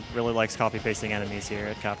someone really likes copy-pasting enemies here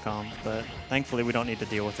at Capcom, but thankfully we don't need to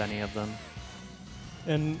deal with any of them.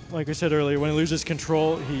 And like I said earlier, when he loses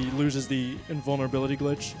control, he loses the invulnerability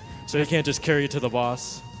glitch. So he can't just carry you to the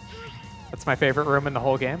boss. That's my favorite room in the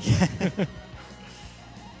whole game.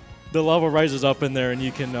 The lava rises up in there, and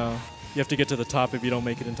you can you have to get to the top if you don't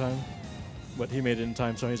make it in time. But he made it in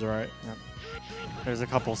time, so he's all right. Yep. There's a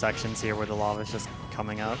couple sections here where the lava's just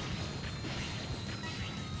coming up.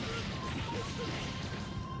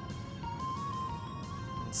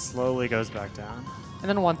 It slowly goes back down. And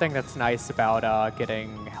then one thing that's nice about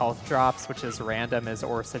getting health drops, which is random, is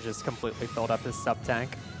Orsa just completely filled up his sub-tank.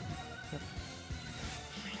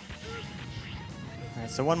 All right,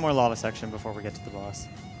 so one more lava section before we get to the boss.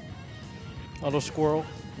 Auto squirrel.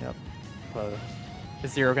 Yep.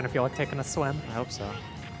 Is Zero going to feel like taking a swim? I hope so.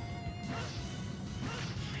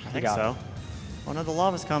 I think got so. Oh no, the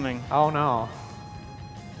lava's coming. Oh, no.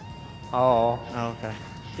 Oh. Oh, okay.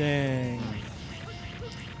 Dang.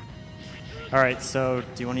 All right, so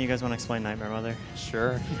do one of you guys want to explain Nightmare Mother?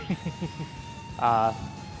 Sure.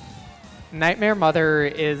 Nightmare Mother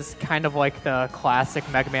is kind of like the classic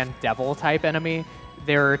Mega Man Devil type enemy.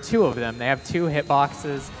 There are 2 of them. They have 2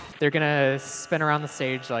 hitboxes. They're going to spin around the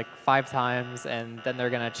stage like 5 times, and then they're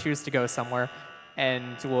going to choose to go somewhere.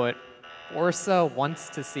 And what Orsa wants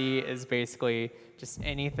to see is basically just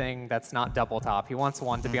anything that's not double top. He wants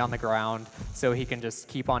one to be on the ground so he can just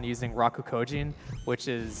keep on using Rakukojin, which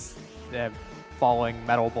is the falling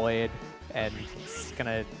metal blade, and it's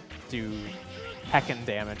gonna do heckin'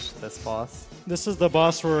 damage to this boss. This is the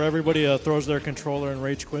boss where everybody throws their controller and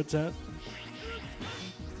rage quits at.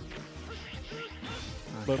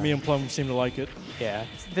 But me and Plum seem to like it. Yeah,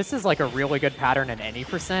 this is like a really good pattern in any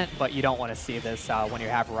 %, but you don't want to see this when you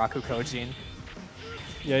have Rakukojin.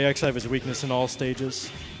 Yeah, he actually has his weakness in all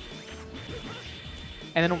stages.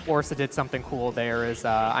 And then Orsa did something cool there is,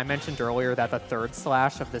 I mentioned earlier that the 3rd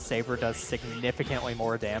slash of the Saber does significantly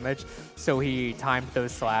more damage, so he timed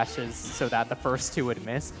those slashes so that the first 2 would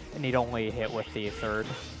miss, and he'd only hit with the 3rd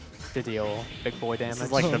to deal big boy damage. This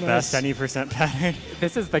is like the best any % pattern.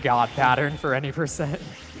 This is the god pattern for any %.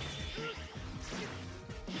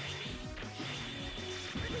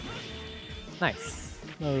 Nice.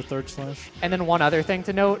 Another 3rd slash. And then one other thing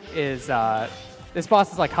to note is this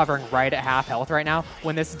boss is like hovering right at half health right now.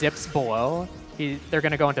 When this dips below, they're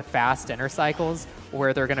going to go into fast inner cycles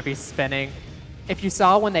where they're going to be spinning. If you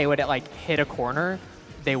saw when they would like hit a corner,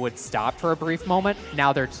 they would stop for a brief moment.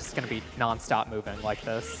 Now they're just going to be non-stop moving like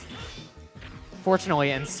this. Fortunately,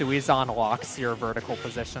 Insuizan locks your vertical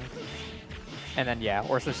position. And then, yeah,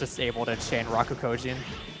 Orsa's just able to chain Rakukojin.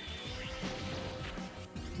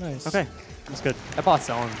 Nice. Okay, that's good. That boss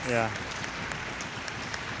owns. Yeah.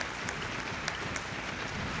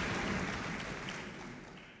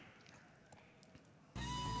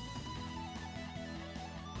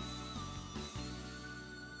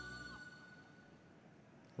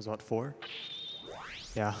 was what, 4?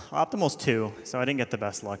 Yeah, optimal's 2, so I didn't get the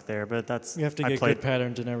best luck there, but that's... You have to get good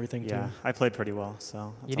patterns and everything, yeah, too. I played pretty well,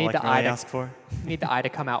 so that's You all need I can really the ask for. You need the eye to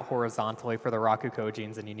come out horizontally for the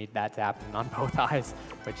Rakukojins, and you need that to happen on both eyes,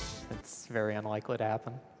 which it's very unlikely to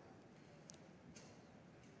happen.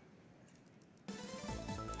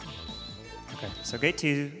 Okay, so gate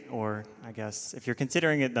 2, or I guess if you're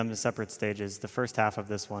considering them as separate stages, the first half of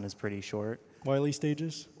this one is pretty short. Wily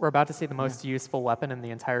stages. We're about to see the most useful weapon in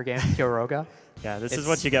the entire game, Kyoroga. Yeah, this It's is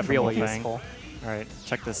what you get from really Wolfang. useful. All right,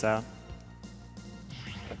 check this out.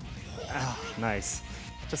 Ah, nice.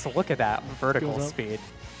 Just look at that vertical Goes up. speed.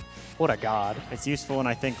 What a god. It's useful in,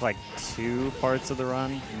 I think, like 2 parts of the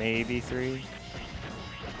run, maybe 3.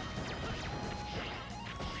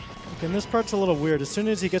 Okay, and this part's a little weird. As soon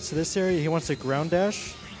as he gets to this area, he wants to ground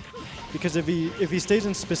dash. Because if he stays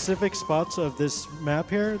in specific spots of this map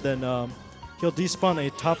here, then he'll despawn a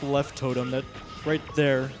top left totem that right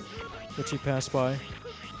there, which he passed by.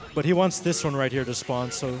 But he wants this one right here to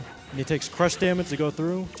spawn, so and he takes crush damage to go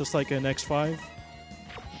through, just like an X5.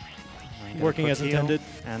 Working as intended.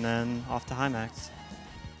 And then off to high max.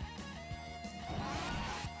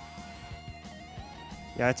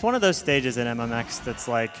 Yeah, it's one of those stages in MMX that's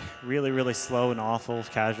like really, really slow and awful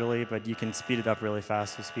casually, but you can speed it up really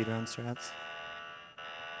fast with speedrun strats.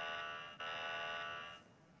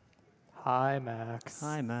 High max.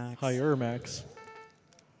 High max. Higher max.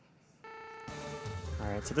 All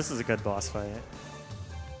right, so this is a good boss fight.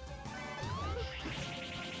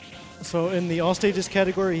 So in the all stages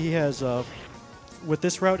category, he has, with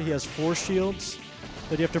this route, he has 4 shields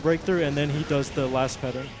that you have to break through, and then he does the last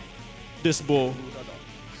pattern. This bull.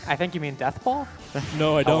 I think you mean Death Ball?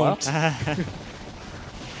 No, I Hello? don't.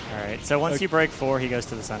 All right, so once you break 4, he goes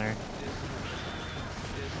to the center.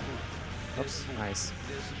 Oops, nice.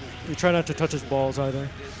 You try not to touch his balls either.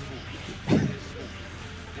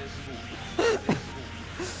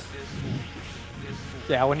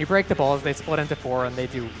 Yeah, when you break the balls, they split into 4 and they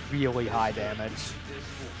do really high damage.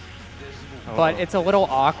 Oh. But it's a little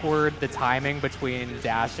awkward, the timing between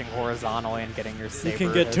dashing horizontally and getting your saber. You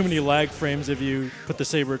can get too hits. many lag frames if you put the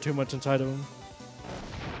saber too much inside of him.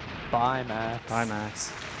 Bye, Max. Bye,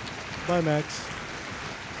 Max. Bye, Max.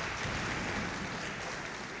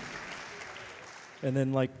 And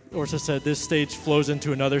then, like Orsa said, this stage flows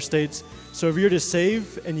into another stage. So if you're to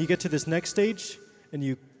save and you get to this next stage and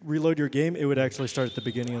you reload your game, it would actually start at the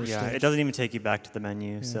beginning of the Yeah, stage. it doesn't even take you back to the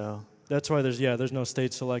menu, so... That's why there's no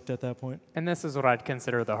stage select at that point. And this is what I'd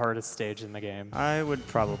consider the hardest stage in the game. I would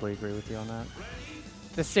probably agree with you on that.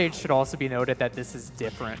 This stage should also be noted that this is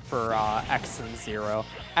different for X and 0.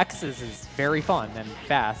 X's is very fun and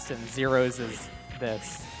fast, and 0's is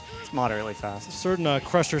this. It's moderately fast. Certain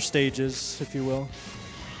crusher stages, if you will.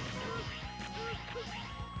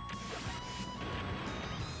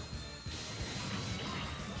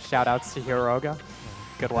 Shout outs to Hiroga.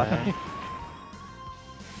 Good weapon.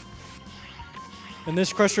 And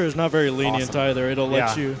this crusher is not very lenient Awesome. either. It'll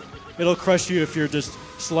let you, it'll crush you if you're just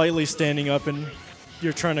slightly standing up and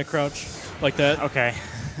you're trying to crouch like that. Okay.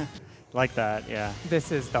 Like that, yeah.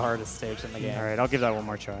 This is the hardest stage in the game. All right, I'll give that one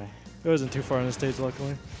more try. It wasn't too far on the stage,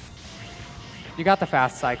 luckily. You got the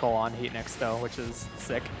fast cycle on Heatnix though, which is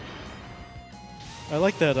sick. I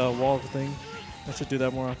like that wall thing. I should do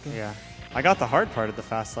that more often. Yeah. I got the hard part of the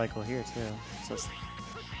fast cycle here, too. So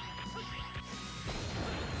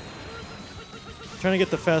Trying to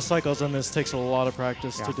get the fast cycles on this takes a lot of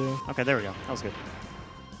practice to do. Okay, there we go. That was good.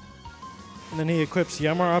 And then he equips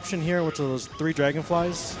Yamar option here, which are those 3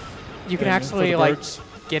 dragonflies. You can And actually for the like birds.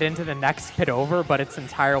 get into the next pit over, but it's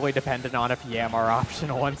entirely dependent on if Yamar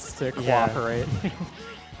option wants to cooperate.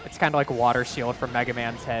 It's kind of like Water Shield from Mega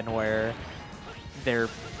Man 10, where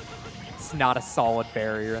it's not a solid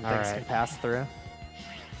barrier and things can pass through.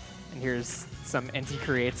 And here's some Inti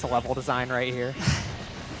creates a level design right here.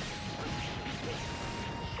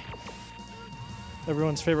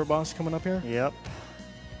 Everyone's favorite boss coming up here. Yep.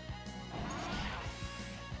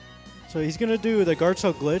 So he's going to do the guard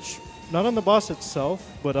cell glitch, not on the boss itself,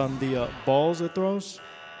 but on the balls it throws.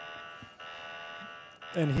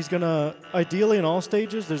 And he's going to, ideally in all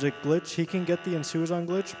stages, there's a glitch. He can get the Ensuazon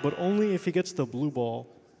glitch, but only if he gets the blue ball.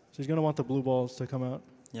 So he's going to want the blue balls to come out.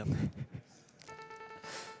 Yep.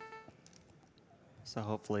 So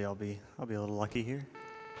hopefully I'll be a little lucky here.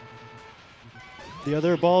 The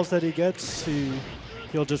other balls that he gets,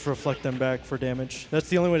 he'll just reflect them back for damage. That's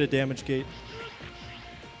the only way to damage gate.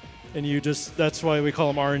 And that's why we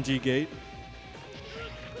call him RNG gate.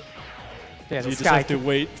 Yeah, You this just guy have to can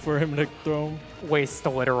wait for him to throw him. waste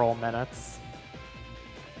literal minutes.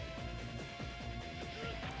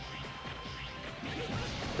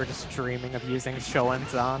 We're just dreaming of using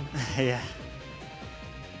Shoenzan. Yeah.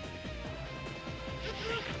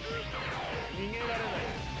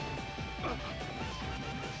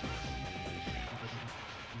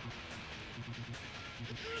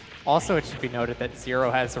 Also, it should be noted that Zero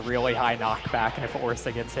has a really high knockback, and if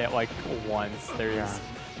Orsa gets hit like once, there's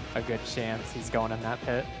a good chance he's going in that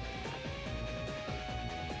pit.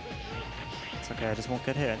 It's okay, I just won't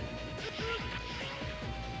get hit.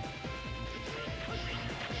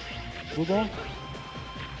 Blue ball?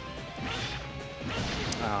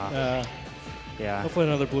 Yeah. Hopefully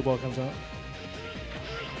another blue ball comes out.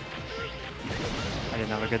 I didn't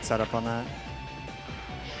have a good setup on that.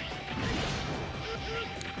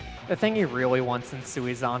 The thing he really wants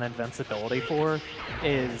Suizan invincibility for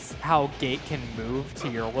is how Gate can move to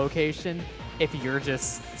your location. If you're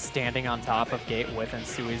just standing on top of Gate with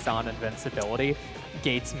Suizan invincibility,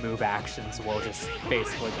 Gate's move actions will just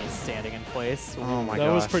basically be standing in place. Oh my gosh.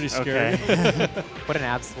 That was pretty scary. Okay. What an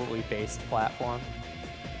absolutely based platform.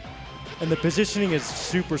 And the positioning is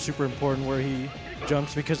super, super important where he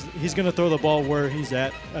jumps because he's going to throw the ball where he's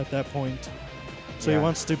at that point. So he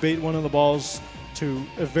wants to bait one of the balls to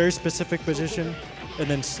a very specific position and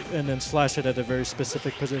then slash it at a very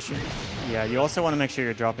specific position. Yeah, you also want to make sure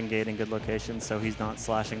you're dropping Gate in good locations so he's not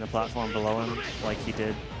slashing the platform below him like he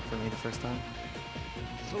did for me the first time.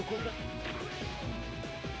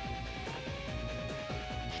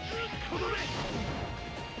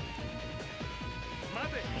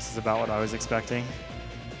 This is about what I was expecting.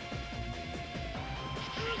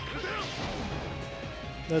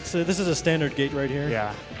 This is a standard Gate right here.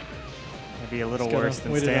 Yeah. Maybe a little Just gotta worse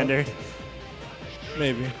than wait it out. standard.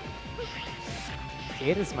 Maybe.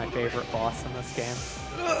 Gate is my favorite boss in this game.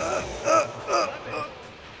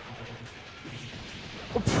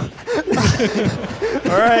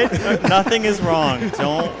 All right, nothing is wrong.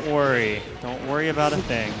 Don't worry. Don't worry about a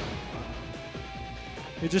thing.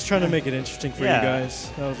 You're just trying to make it interesting for you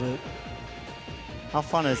guys. That was it. How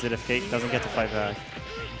fun is it if Gate doesn't get to fight back?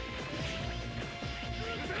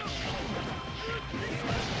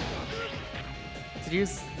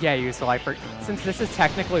 Use the life. Since this is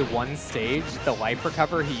technically one stage, the life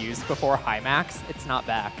recover he used before high max, it's not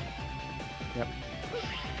back. Yep.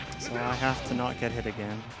 So I have to not get hit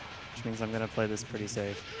again, which means I'm going to play this pretty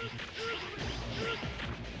safe.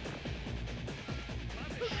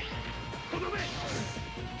 Come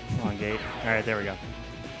on, Gate. All right, there we go.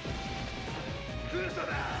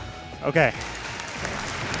 Okay.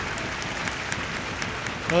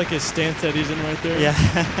 I like his stance that he's in right there. Yeah.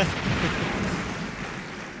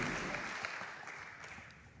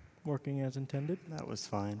 Working as intended. That was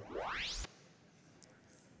fine.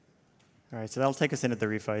 All right, so that'll take us into the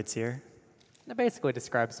refights here. That basically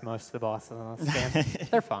describes most of the bosses in this game.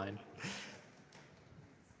 They're fine.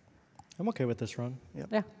 I'm okay with this run. Yep.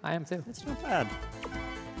 Yeah, I am too. It's not bad.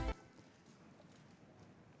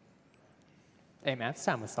 Hey man, this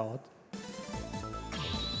time was solid.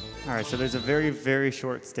 All right, so there's a very, very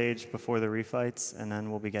short stage before the refights, and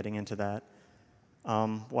then we'll be getting into that.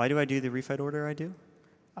 Why do I do the refight order I do?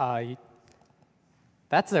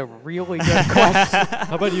 That's a really good question.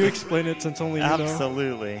 How about you explain it since only you know?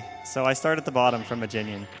 Absolutely. So I start at the bottom from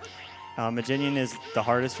Maginian. Maginian is the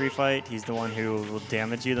hardest refight. He's the one who will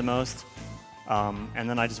damage you the most. And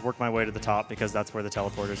then I just work my way to the top because that's where the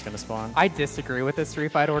teleporter is going to spawn. I disagree with this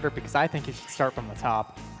refight order because I think you should start from the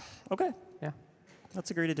top. Okay. Yeah. Let's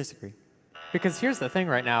agree to disagree. Because here's the thing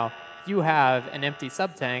right now. You have an empty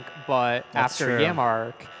sub-tank, but That's after true.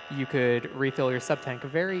 Yamark, you could refill your sub-tank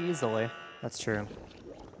very easily. That's true.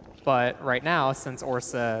 But right now, since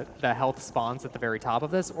Orsa, the health spawns at the very top of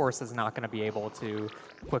this, Orsa's not going to be able to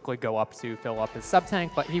quickly go up to fill up his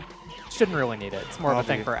sub-tank, but he shouldn't really need it. It's more of a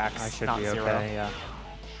thing for X, I should not be Zero. okay, yeah.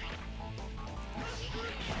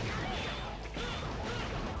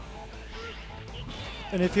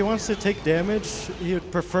 And if he wants to take damage, he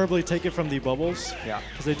would preferably take it from the bubbles. Yeah.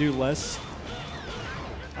 Because they do less.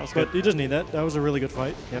 That was But good. he doesn't need that. That was a really good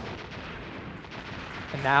fight. Yep.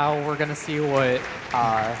 And now we're going to see what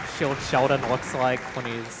Shield Sheldon looks like when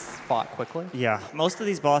he's fought quickly. Yeah, most of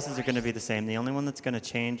these bosses are going to be the same. The only one that's going to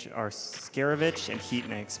change are Scaravich and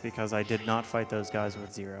Heatmix because I did not fight those guys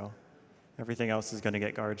with Zero. Everything else is going to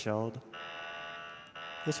get guard shelled.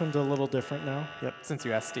 This one's a little different now. Yep. Since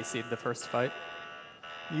you SDC'd the first fight.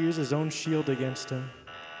 He used his own shield against him.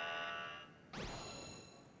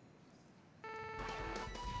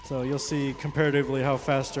 So you'll see comparatively how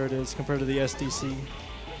faster it is compared to the SDC.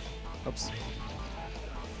 Oops.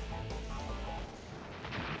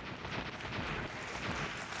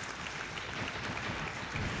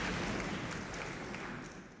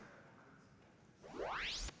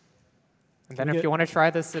 And then if you want to try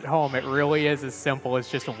this at home, it really is as simple as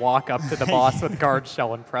just walk up to the boss with guard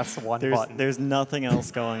shell and press one button. There's nothing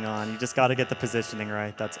else going on. You just got to get the positioning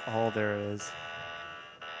right. That's all there is.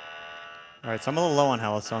 All right, so I'm a little low on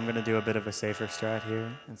health, so I'm going to do a bit of a safer strat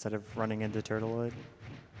here instead of running into Turtleoid.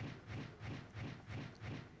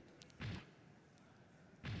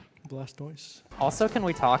 Blastoise. Also, can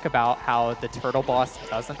we talk about how the turtle boss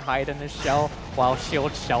doesn't hide in his shell while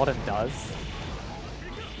Shield Sheldon does?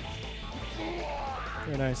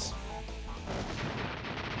 Very nice.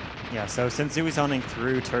 Yeah, so Sensui zoning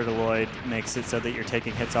through Turtleoid makes it so that you're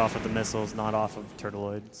taking hits off of the missiles, not off of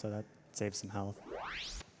Turtleoid, so that saves some health.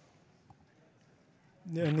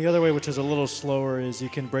 And the other way, which is a little slower, is you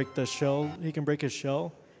can break the shell. He can break his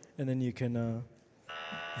shell, and then you can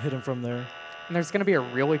hit him from there. And there's going to be a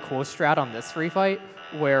really cool strat on this refight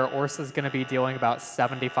where Orsa's going to be dealing about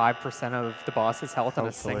 75% of the boss's health in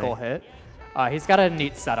a single hit. He's got a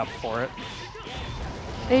neat setup for it.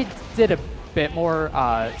 They did a bit more.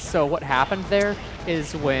 So what happened there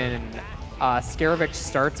is when Scaravich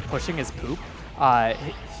starts pushing his poop,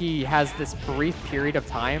 he has this brief period of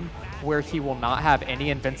time where he will not have any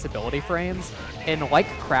invincibility frames. And like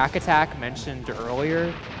Crack Attack mentioned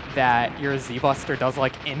earlier, that your Z-Buster does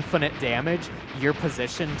like infinite damage, your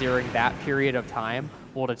position during that period of time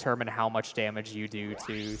will determine how much damage you do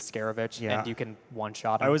to Scaravich, and you can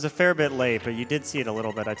one-shot him. I was a fair bit late, but you did see it a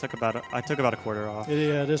little bit. I took about a quarter off.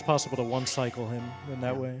 Yeah, it is possible to one-cycle him in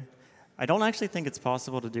that way. I don't actually think it's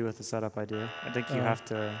possible to do with the setup I do. I think you have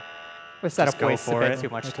to the setup go wastes a for bit it. too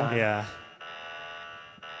much time. Yeah.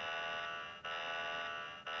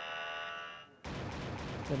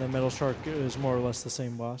 And then Metal Shark is more or less the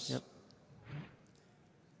same boss. Yep.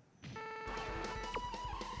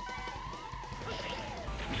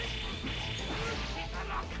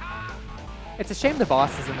 It's a shame the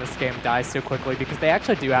bosses in this game die so quickly because they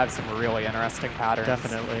actually do have some really interesting patterns.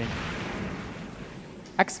 Definitely.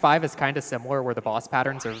 X5 is kind of similar where the boss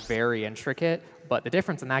patterns are very intricate, but the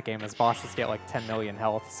difference in that game is bosses get like 10 million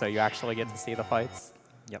health, so you actually get to see the fights.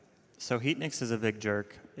 Yep. So Heatnix is a big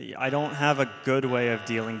jerk. I don't have a good way of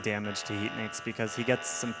dealing damage to Heatnix because he gets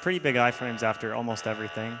some pretty big iframes after almost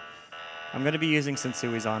everything. I'm going to be using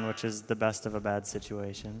Sensuizan, which is the best of a bad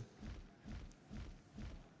situation.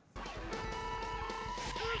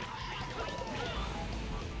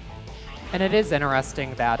 And it is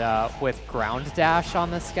interesting that with ground dash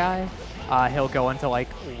on this guy, he'll go into like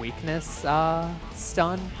weakness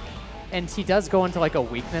stun. And he does go into like a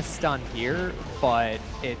weakness stun here, but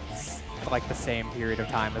it's like the same period of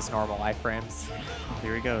time as normal iframes.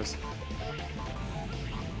 Here he goes.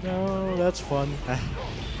 No, that's fun.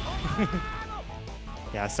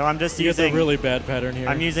 Yeah, so I'm just You get using a really bad pattern here.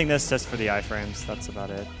 I'm using this just for the iframes. That's about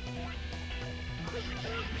it.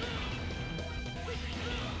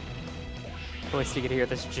 At least you get to hear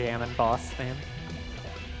this jamming boss theme.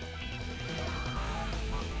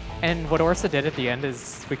 And what Orsa did at the end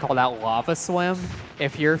is we call that Lava Swim.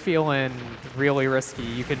 If you're feeling really risky,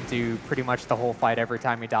 you can do pretty much the whole fight every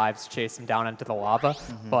time he dives, chase him down into the lava.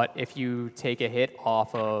 But if you take a hit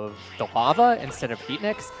off of the lava instead of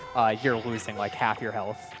Heatnix, you're losing like half your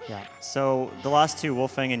health. Yeah. So the last two,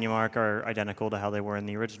 Wolfang and Yamark, are identical to how they were in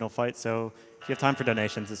the original fight. So if you have time for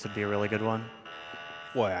donations, this would be a really good one.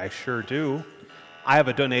 Boy, I sure do. I have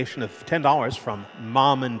a donation of $10 from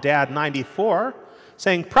Mom and Dad 94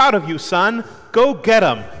 saying, "Proud of you, son. Go get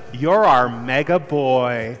 'em. You're our mega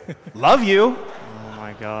boy. Love you." Oh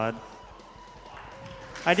my God.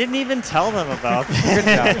 I didn't even tell them about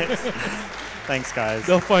this. Thanks, guys.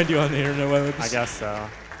 They'll find you on the internet. I guess so.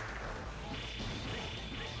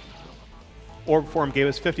 Orbform gave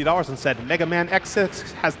us $50 and said, "Mega Man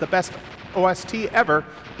X6 has the best OST ever.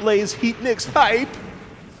 Blaze Heatnix hype."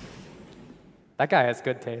 That guy has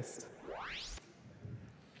good taste.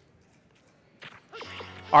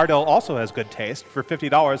 Ardell also has good taste. For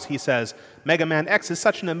 $50, he says, "Mega Man X is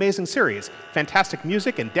such an amazing series. Fantastic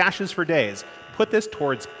music and dashes for days. Put this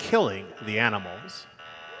towards killing the animals."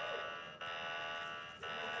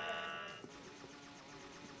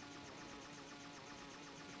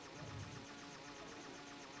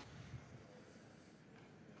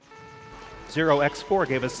 ZeroX4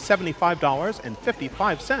 gave us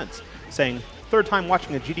 $75.55, saying, "Third time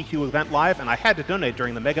watching a GDQ event live, and I had to donate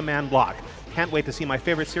during the Mega Man block. Can't wait to see my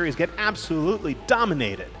favorite series get absolutely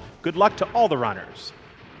dominated. Good luck to all the runners."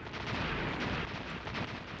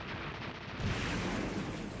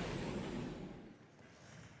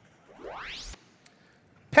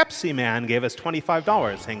 Pepsi Man gave us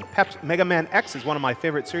 $25, saying, "Mega Man X is one of my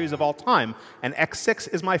favorite series of all time, and X6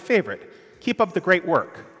 is my favorite. Keep up the great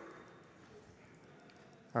work."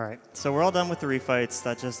 All right, so we're all done with the refights.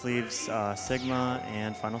 That just leaves Sigma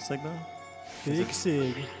and Final Sigma. Big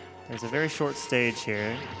Sig. There's a very short stage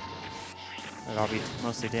here that I'll be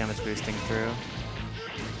mostly damage boosting through.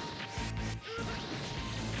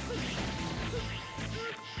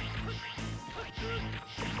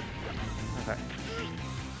 Okay.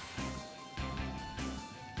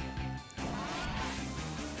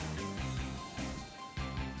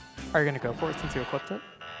 Are you going to go for it since you equipped it?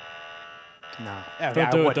 No.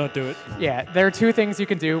 Don't do it. Yeah, there are two things you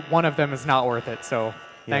can do. One of them is not worth it, so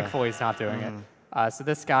thankfully he's not doing it. So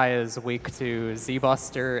this guy is weak to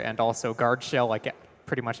Z-Buster and also Guard Shell, like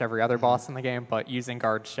pretty much every other boss in the game, but using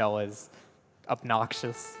Guard Shell is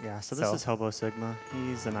obnoxious. Yeah, so this is Hobo Sigma.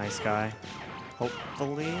 He's a nice guy,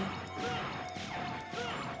 hopefully.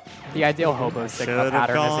 The ideal Hobo Sigma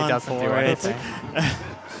pattern is he doesn't do anything.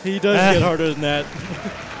 He does get harder than that.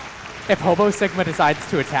 If Hobo Sigma decides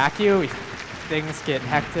to attack you, things get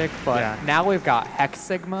hectic, but now we've got Hex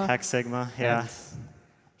Sigma. Hex Sigma, yeah.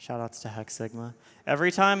 Shoutouts to Hex Sigma. Every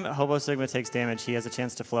time Hobo Sigma takes damage, he has a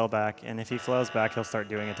chance to flail back, and if he flails back, he'll start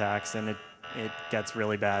doing attacks, and it gets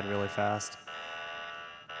really bad really fast.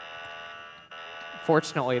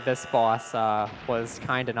 Fortunately, this boss was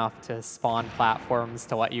kind enough to spawn platforms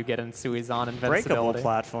to let you get in Suizan invincibility. Breakable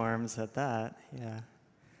platforms at that, yeah.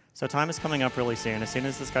 So time is coming up really soon. As soon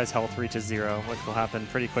as this guy's health reaches 0, which will happen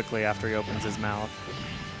pretty quickly after he opens his mouth,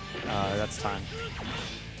 that's time.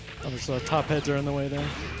 Oh, there's top heads are in the way there.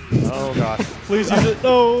 Oh, gosh. Please use it.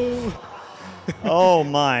 No! Oh,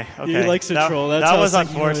 my. Okay. He likes to troll. That's that how was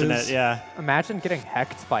Sigma unfortunate, is. yeah. Imagine getting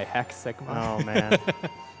hecked by Hex Sigma. Oh, man.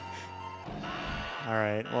 All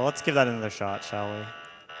right. Well, let's give that another shot, shall we?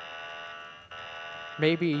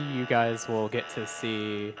 Maybe you guys will get to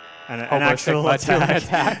see An Hobo actual Sigma do an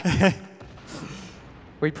attack. attack.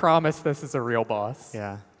 We promise this is a real boss.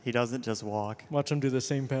 Yeah. He doesn't just walk. Watch him do the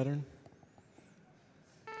same pattern.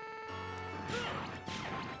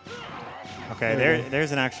 Okay,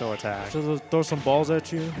 there's an actual attack. So they'll throw some balls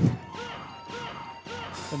at you.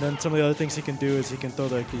 And then some of the other things he can do is he can throw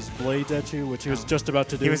like these blades at you, which he was just about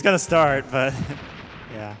to do. He was going to start, but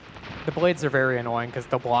yeah. The blades are very annoying because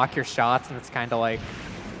they'll block your shots, and it's kind of like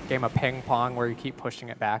a game of ping pong where you keep pushing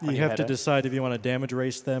it back when you have hit to it. decide if you want to damage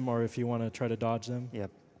race them or if you want to try to dodge them. Yep.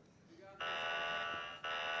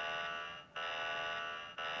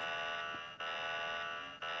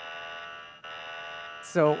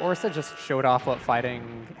 So Orsa just showed off what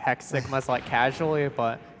fighting Hex Sigma's like casually,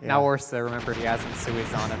 but now Orsa remembered he has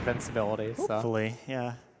Suizan invincibility. So Hopefully,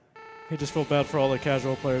 yeah. He just felt bad for all the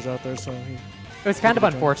casual players out there, so he... It was kind of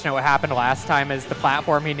unfortunate what happened last time is the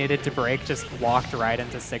platform he needed to break just walked right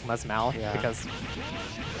into Sigma's mouth because...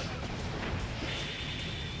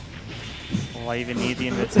 Will I even need the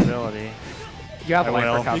invincibility? You have I life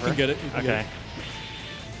will. recovery. You can get it. You can Okay. get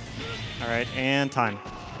it. All right, and time.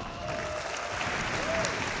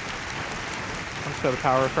 Let's show the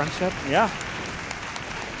power of friendship. Yeah.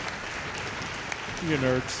 You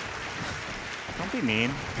nerds. Don't be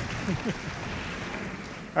mean.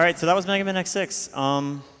 All right, so that was Mega Man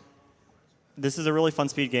X6. This is a really fun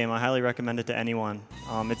speed game. I highly recommend it to anyone.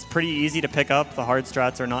 It's pretty easy to pick up. The hard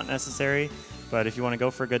strats are not necessary. But if you want to go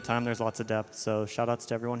for a good time, there's lots of depth. So shout outs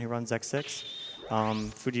to everyone who runs X6.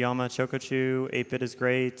 Fujiyama, Chokochu, 8-Bit is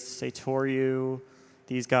great, Seitoryu,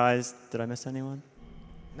 these guys. Did I miss anyone?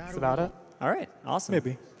 That's about it. All right, awesome.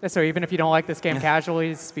 Maybe. So even if you don't like this game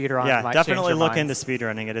casually, speedrun Yeah, might definitely change your look into minds.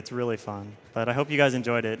 speedrunning it. It's really fun. But I hope you guys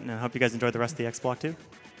enjoyed it, and I hope you guys enjoyed the rest of the X Block too.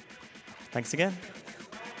 Thanks again.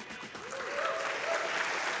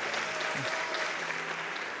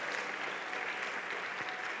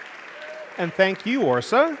 And thank you,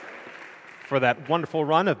 Orsa, for that wonderful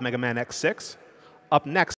run of Mega Man X6. Up next,